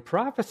asking him,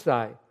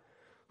 prophesy,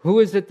 who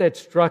is it that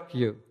struck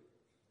you?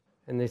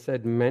 And they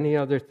said many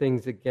other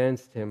things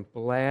against him,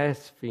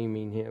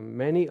 blaspheming him,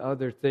 many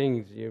other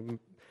things.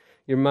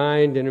 Your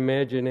mind and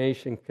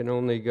imagination can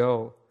only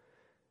go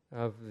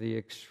of the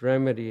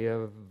extremity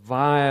of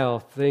vile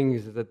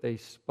things that they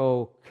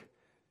spoke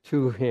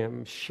to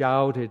him,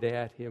 shouted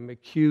at him,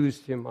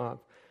 accused him of.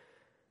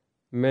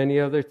 Many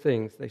other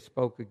things they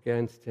spoke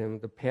against him.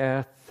 The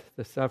path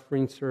the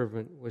suffering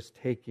servant was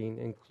taking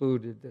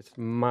included this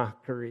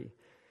mockery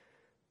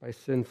by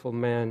sinful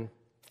men.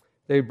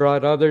 They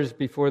brought others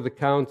before the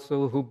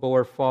council who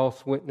bore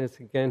false witness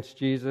against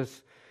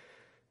Jesus.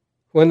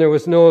 When there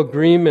was no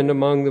agreement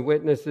among the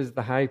witnesses,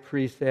 the high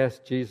priest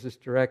asked Jesus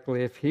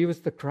directly if he was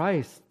the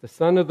Christ, the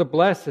Son of the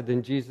Blessed,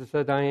 and Jesus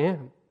said, I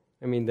am.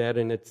 That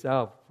in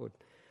itself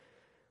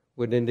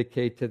would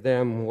indicate to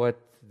them what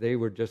they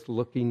were just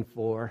looking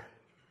for.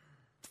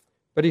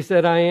 But he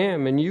said, I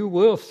am, and you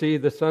will see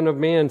the Son of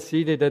Man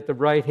seated at the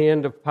right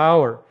hand of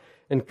power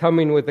and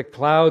coming with the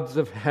clouds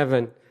of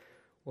heaven.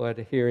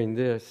 Hearing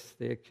this,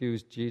 they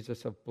accused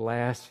Jesus of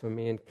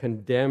blasphemy and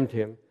condemned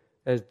him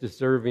as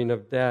deserving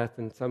of death,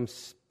 and some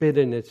spit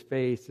in his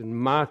face and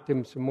mocked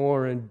him some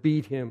more and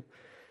beat him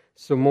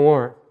some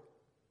more.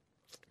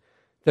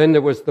 Then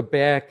there was the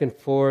back and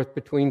forth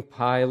between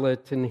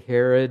Pilate and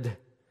Herod,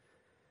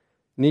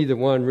 neither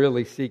one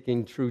really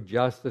seeking true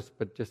justice,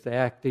 but just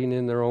acting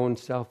in their own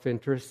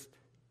self-interest.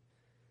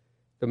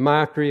 The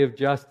mockery of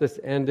justice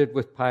ended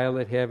with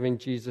Pilate having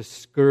Jesus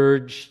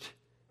scourged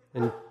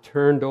and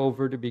turned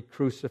over to be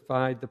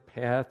crucified, the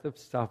path of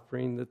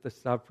suffering that the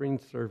suffering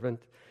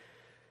servant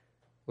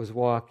was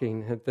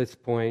walking. At this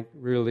point,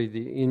 really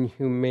the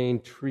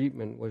inhumane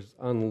treatment was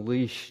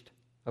unleashed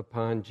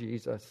upon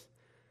Jesus.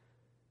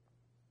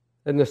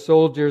 And the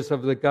soldiers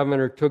of the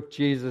governor took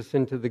Jesus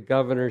into the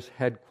governor's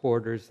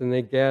headquarters, and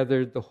they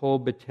gathered the whole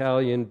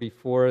battalion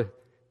before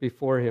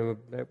him.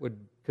 That would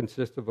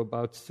consist of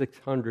about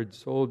 600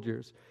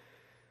 soldiers.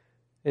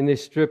 And they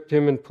stripped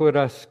him and put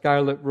a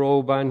scarlet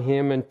robe on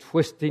him, and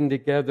twisting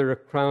together a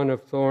crown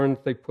of thorns,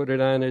 they put it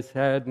on his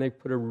head, and they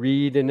put a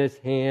reed in his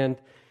hand.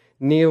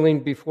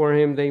 Kneeling before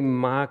him, they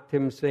mocked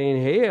him,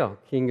 saying, Hail,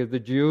 King of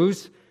the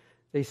Jews!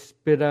 They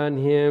spit on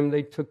him,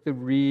 they took the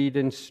reed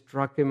and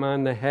struck him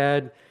on the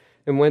head.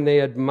 And when they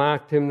had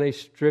mocked him, they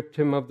stripped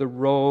him of the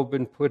robe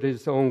and put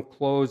his own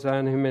clothes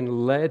on him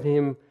and led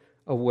him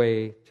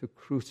away to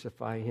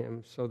crucify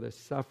him. So the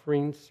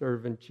suffering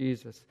servant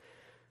Jesus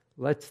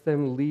lets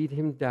them lead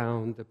him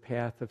down the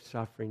path of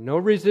suffering. No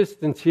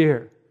resistance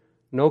here.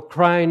 no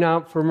crying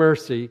out for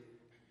mercy.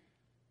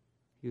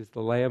 He was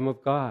the Lamb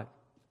of God,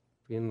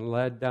 being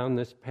led down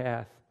this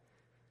path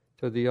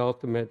to the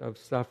ultimate of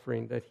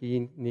suffering that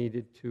he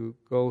needed to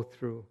go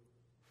through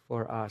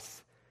for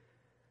us.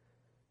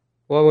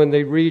 Well, when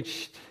they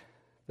reached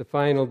the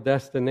final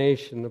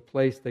destination, the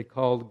place they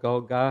called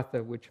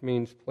Golgotha, which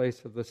means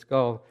place of the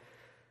skull,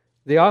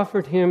 they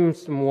offered him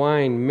some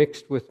wine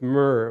mixed with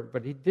myrrh,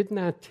 but he did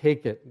not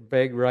take it.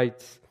 Begg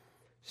writes,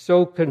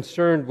 so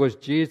concerned was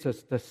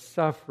Jesus to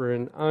suffer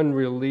in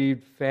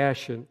unrelieved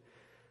fashion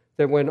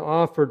that when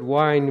offered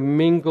wine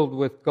mingled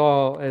with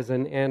gall as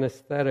an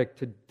anesthetic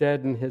to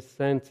deaden his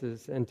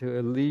senses and to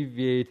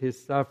alleviate his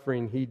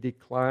suffering, he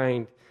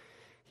declined.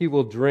 He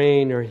will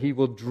drain or he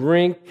will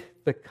drink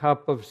the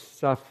cup of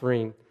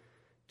suffering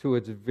to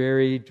its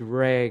very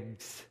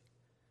dregs.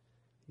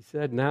 He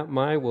said, not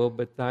my will,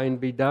 but thine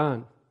be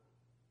done.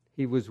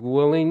 He was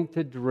willing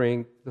to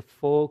drink the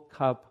full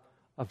cup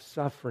of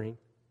suffering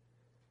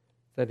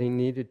that he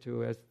needed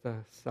to as the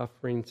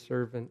suffering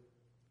servant.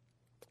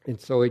 And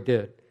so he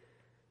did.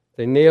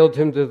 They nailed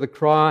him to the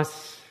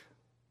cross.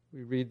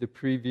 We read the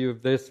preview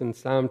of this in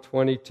Psalm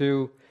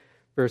 22,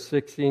 verse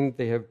 16.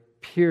 They have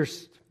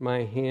pierced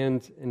my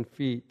hands and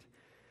feet.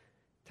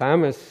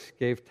 Thomas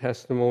gave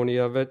testimony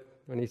of it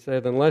when he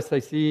said, unless I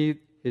see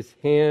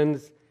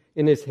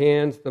in his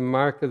hands the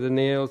mark of the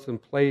nails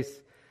and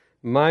place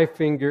my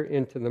finger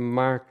into the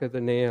mark of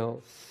the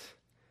nails.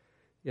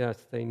 Yes,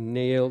 they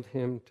nailed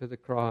him to the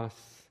cross.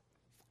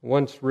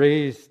 Once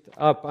raised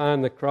up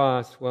on the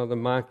cross, well, the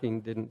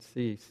mocking didn't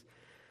cease.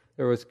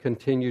 There was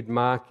continued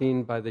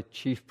mocking by the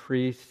chief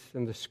priests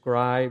and the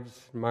scribes,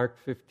 Mark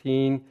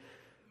 15.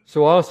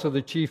 So also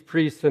the chief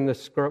priests and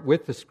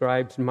with the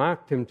scribes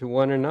mocked him to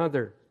one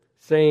another,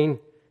 saying,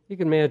 you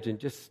can imagine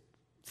just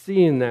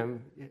seeing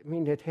them. I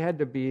mean, it had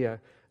to be a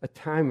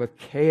time of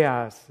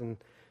chaos and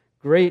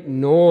great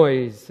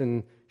noise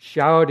and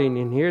shouting,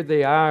 and here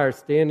they are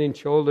standing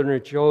shoulder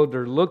to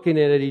shoulder, looking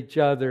at each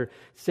other,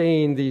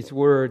 saying these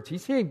words. He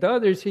saved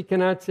others, he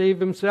cannot save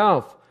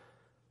himself.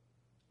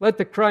 Let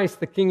the Christ,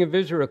 the King of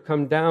Israel,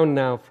 come down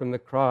now from the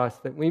cross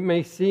that we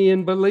may see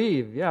and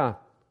believe. Yeah,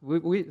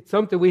 it's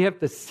something we have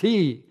to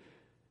see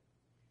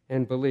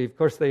and believe. Of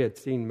course, they had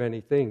seen many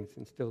things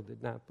and still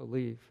did not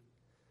believe.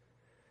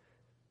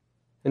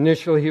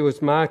 Initially, he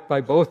was mocked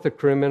by both the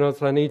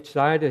criminals on each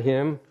side of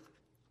him.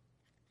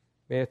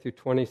 Matthew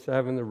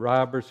 27, the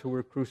robbers who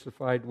were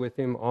crucified with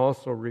him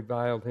also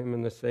reviled him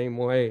in the same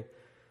way.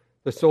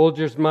 The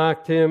soldiers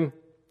mocked him.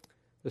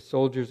 The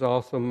soldiers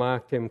also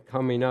mocked him,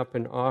 coming up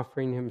and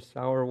offering him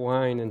sour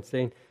wine and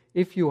saying,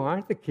 if you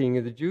are the King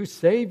of the Jews,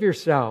 save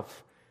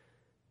yourself.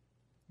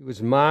 He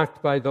was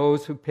mocked by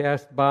those who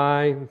passed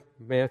by.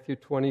 Matthew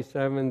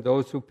 27,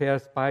 those who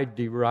passed by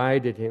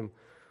derided him,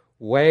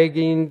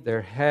 wagging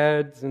their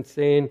heads and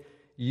saying,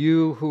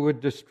 you who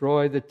would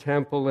destroy the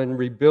temple and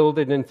rebuild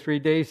it in 3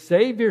 days,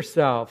 save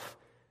yourself.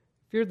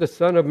 If you're the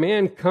Son of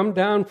Man, come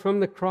down from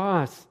the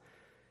cross.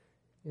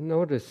 You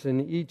notice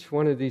in each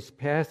one of these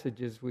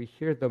passages we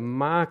hear the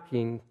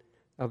mocking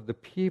of the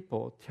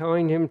people,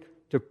 telling him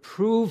to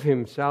prove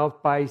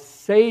himself by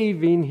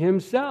saving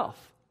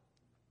himself.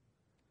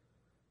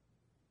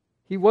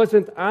 He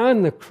wasn't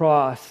on the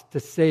cross to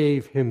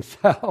save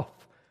himself.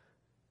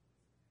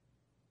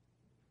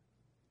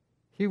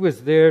 He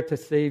was there to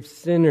save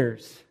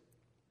sinners.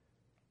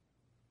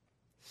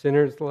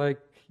 Sinners like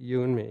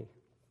you and me,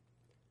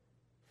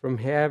 from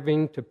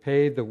having to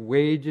pay the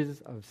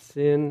wages of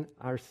sin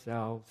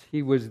ourselves.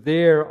 He was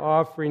there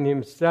offering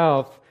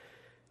himself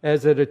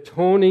as an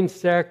atoning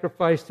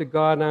sacrifice to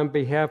God on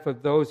behalf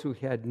of those who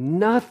had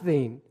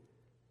nothing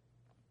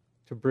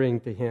to bring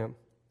to him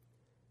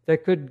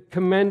that could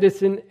commend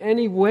us in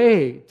any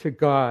way to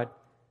God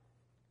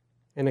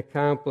and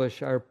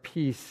accomplish our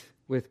peace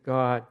with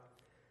God.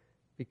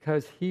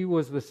 Because he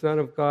was the Son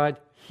of God,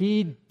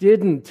 he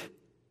didn't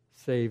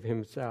save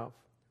himself.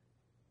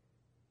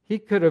 He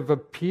could have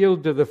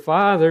appealed to the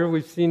Father.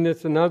 We've seen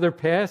this in other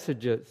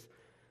passages.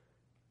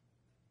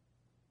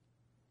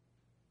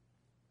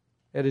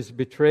 At his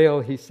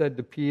betrayal, he said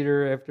to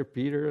Peter, after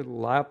Peter had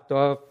lopped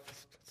off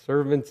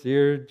servant's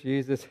ear,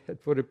 Jesus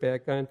had put it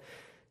back on,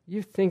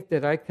 you think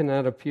that I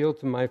cannot appeal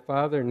to my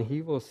Father and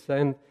he will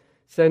send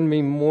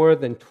me more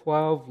than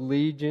 12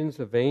 legions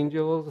of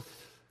angels,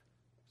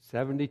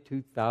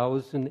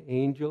 72,000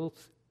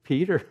 angels?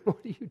 Peter, what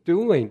are you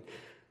doing?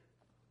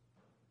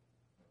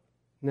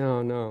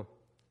 No.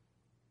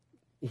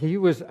 He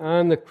was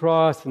on the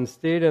cross and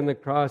stayed on the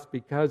cross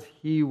because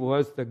he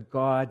was the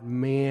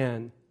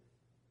God-man,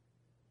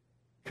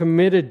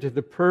 committed to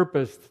the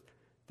purpose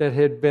that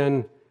had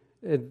been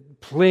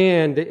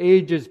planned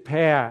ages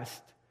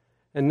past.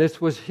 And this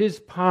was his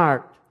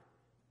part,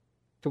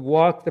 to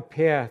walk the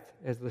path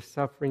as the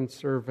suffering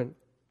servant.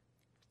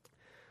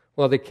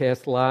 Well, they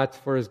cast lots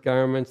for his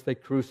garments. They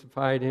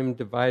crucified him,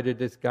 divided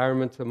his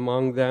garments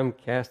among them,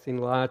 casting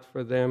lots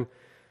for them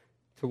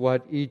to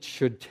what each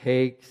should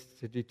take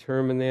to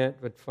determine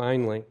that. But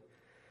finally,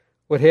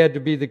 what had to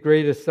be the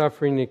greatest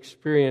suffering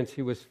experience,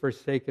 he was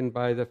forsaken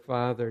by the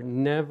Father.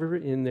 Never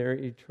in their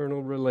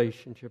eternal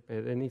relationship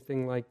had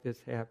anything like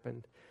this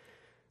happened.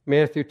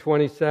 Matthew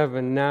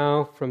 27,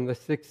 now from the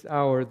 6th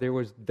hour there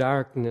was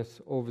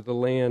darkness over the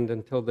land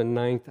until the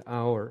 9th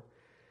hour.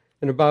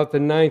 And about the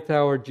 9th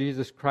hour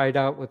Jesus cried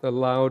out with a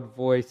loud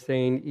voice,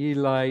 saying,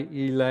 Eli,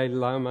 Eli,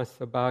 lama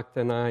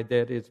sabachthani,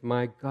 that is,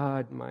 my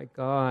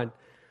God,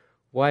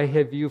 why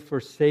have you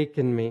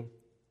forsaken me?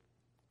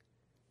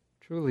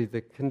 Truly,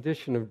 the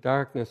condition of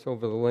darkness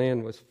over the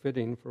land was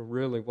fitting for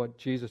really what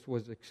Jesus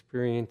was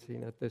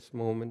experiencing at this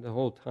moment, the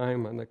whole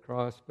time on the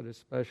cross, but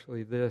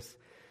especially this.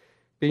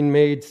 Being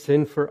made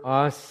sin for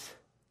us,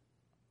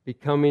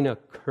 becoming a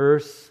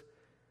curse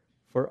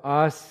for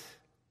us,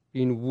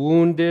 being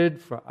wounded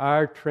for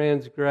our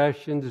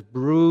transgressions,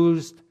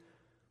 bruised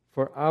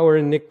for our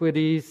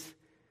iniquities,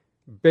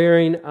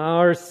 bearing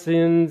our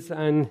sins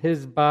on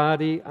his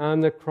body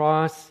on the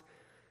cross.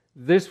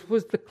 This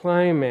was the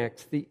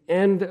climax, the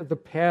end of the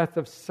path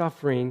of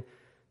suffering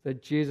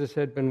that Jesus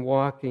had been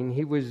walking.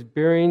 He was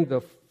bearing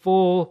the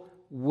full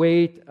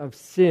weight of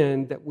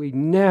sin that we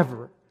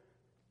never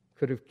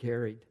could have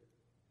carried.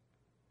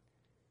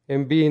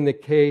 And being the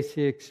case,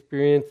 he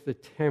experienced the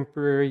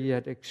temporary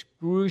yet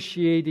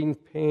excruciating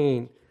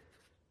pain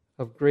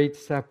of great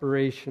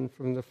separation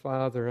from the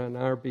Father on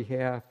our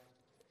behalf.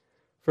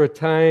 For a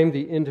time,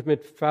 the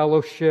intimate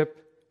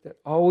fellowship that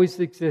always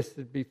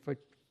existed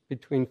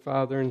between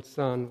Father and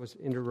Son was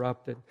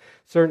interrupted.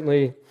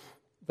 Certainly,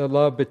 the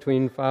love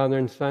between Father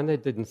and Son,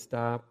 it didn't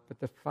stop, but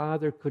the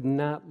Father could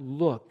not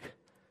look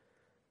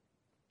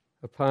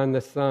upon the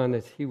Son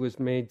as he was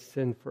made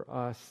sin for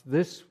us.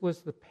 This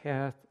was the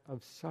path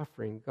of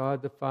suffering.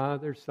 God the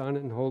Father, Son,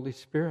 and Holy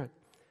Spirit,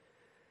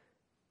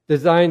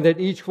 designed that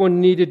each one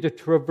needed to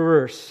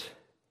traverse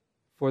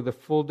for the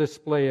full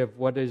display of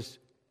what is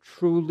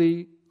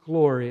truly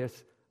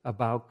glorious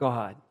about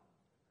God.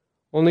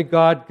 Only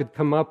God could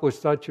come up with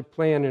such a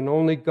plan, and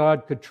only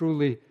God could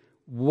truly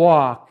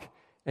walk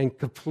and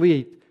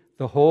complete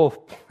the whole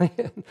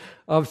plan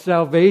of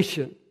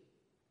salvation.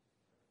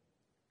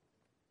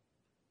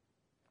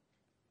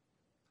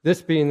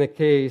 This being the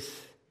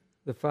case,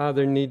 the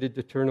Father needed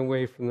to turn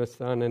away from the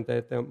Son, and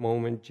at that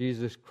moment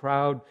Jesus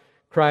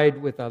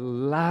cried with a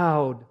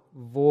loud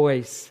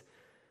voice.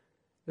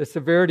 The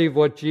severity of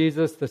what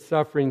Jesus, the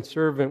suffering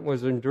servant,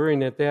 was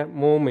enduring at that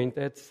moment,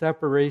 that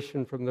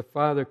separation from the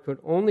Father, could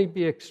only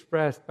be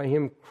expressed by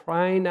him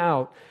crying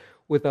out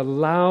with a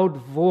loud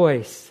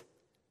voice,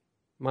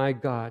 my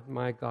God,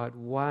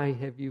 why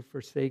have you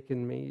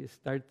forsaken me? You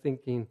start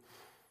thinking,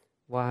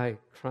 why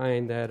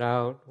crying that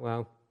out?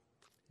 Well,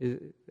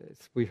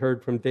 as we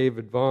heard from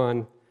David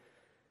Vaughn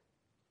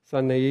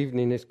Sunday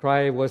evening, his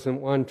cry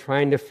wasn't one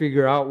trying to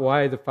figure out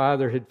why the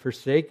Father had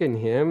forsaken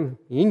him.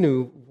 He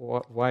knew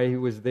why he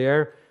was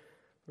there,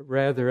 but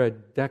rather a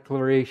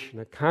declaration,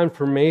 a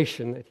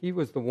confirmation that he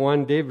was the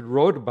one David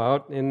wrote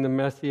about in the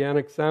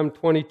Messianic Psalm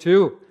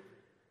 22.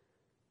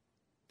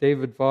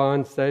 David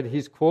Vaughn said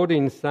he's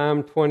quoting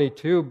Psalm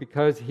 22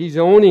 because he's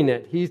owning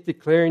it. He's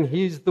declaring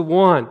he's the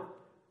one.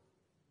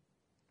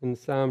 In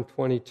Psalm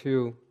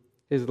 22,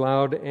 his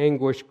loud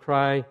anguish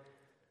cry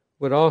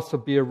would also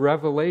be a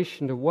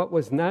revelation to what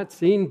was not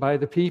seen by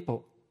the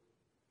people.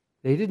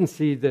 They didn't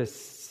see this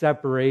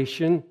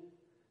separation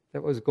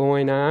that was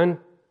going on.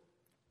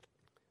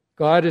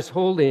 God is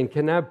holy and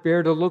cannot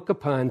bear to look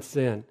upon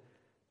sin.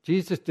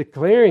 Jesus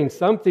declaring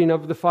something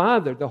of the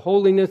Father, the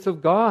holiness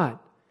of God.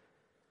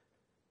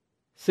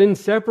 Sin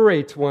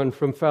separates one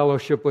from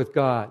fellowship with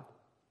God.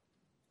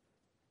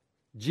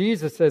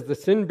 Jesus, as the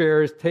sin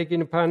bearer, is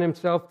taking upon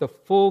himself the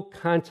full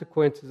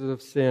consequences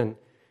of sin,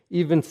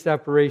 even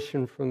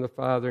separation from the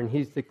Father, and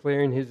he's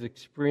declaring his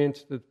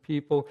experience to the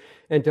people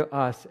and to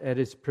us as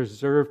it's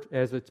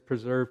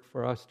preserved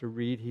for us to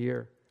read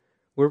here.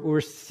 We're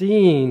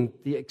seeing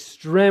the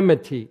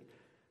extremity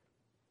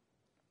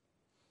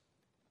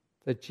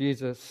that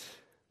Jesus,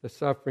 the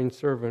suffering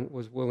servant,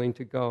 was willing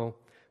to go.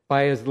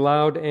 By his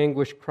loud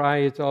anguish cry,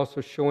 it's also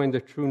showing the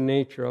true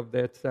nature of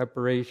that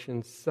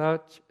separation.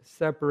 Such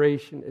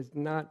separation is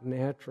not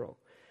natural.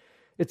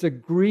 It's a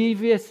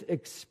grievous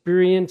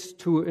experience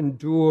to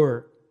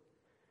endure.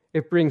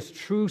 It brings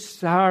true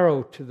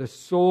sorrow to the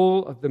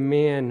soul of the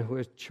man who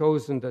has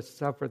chosen to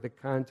suffer the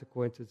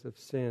consequences of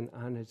sin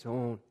on his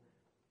own.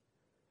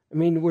 I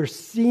mean, we're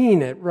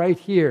seeing it right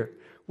here.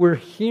 We're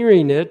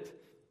hearing it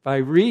by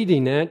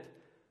reading it,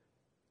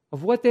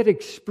 of what that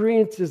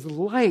experience is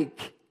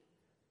like.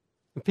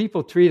 And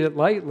people treat it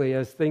lightly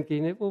as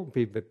thinking it won't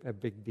be a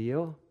big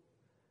deal.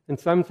 And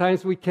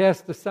sometimes we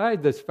cast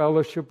aside this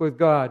fellowship with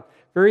God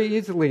very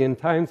easily in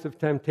times of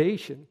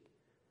temptation.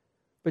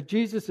 But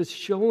Jesus is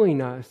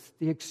showing us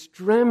the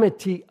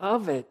extremity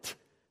of it.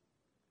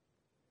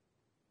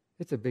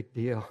 It's a big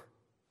deal.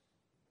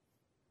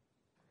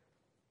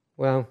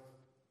 Well,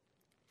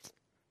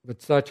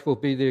 but such will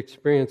be the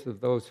experience of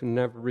those who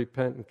never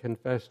repent and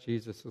confess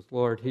Jesus as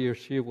Lord. He or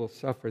she will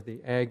suffer the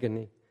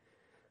agony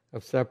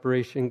of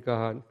separation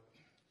God.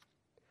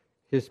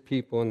 his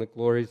people in the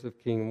glories of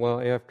King.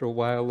 Well, after a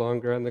while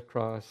longer on the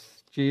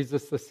cross,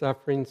 Jesus, the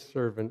suffering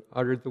servant,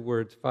 uttered the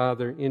words,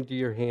 Father, into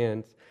your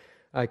hands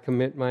I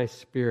commit my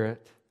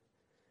spirit.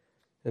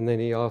 And then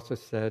he also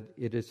said,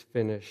 it is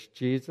finished.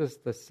 Jesus,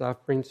 the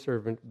suffering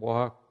servant,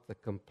 walked the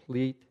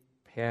complete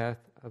path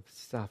of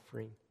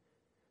suffering.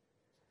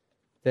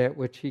 That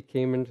which he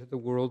came into the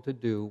world to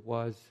do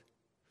was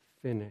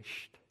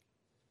finished.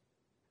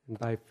 And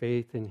by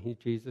faith in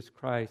Jesus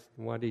Christ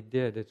and what he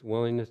did, his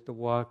willingness to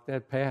walk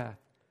that path,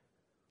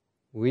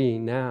 we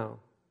now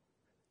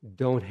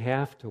don't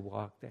have to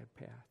walk that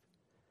path.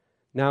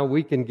 Now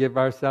we can give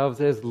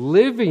ourselves as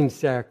living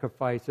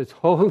sacrifices,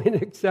 holy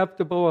and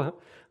acceptable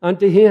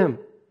unto him.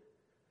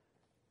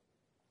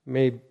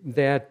 May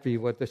that be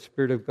what the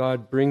Spirit of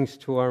God brings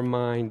to our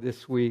mind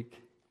this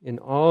week in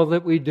all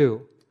that we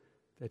do,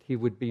 that he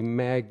would be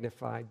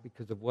magnified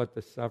because of what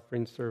the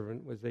suffering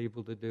servant was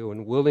able to do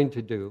and willing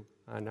to do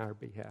on our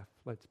behalf.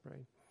 Let's pray.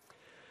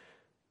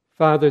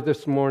 Father,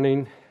 this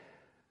morning,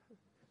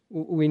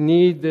 we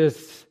need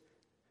this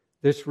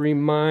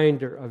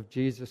reminder of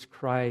Jesus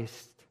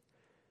Christ,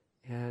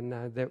 and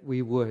that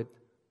we would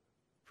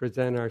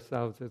present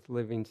ourselves as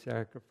living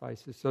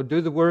sacrifices. So do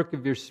the work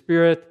of your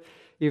Spirit,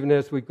 even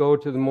as we go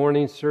to the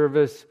morning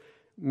service.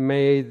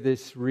 May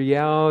this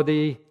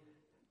reality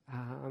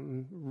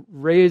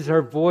raise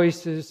our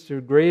voices to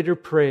greater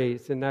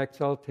praise and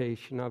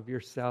exaltation of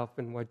yourself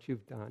and what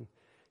you've done.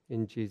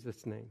 In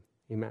Jesus' name,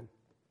 amen.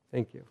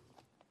 Thank you.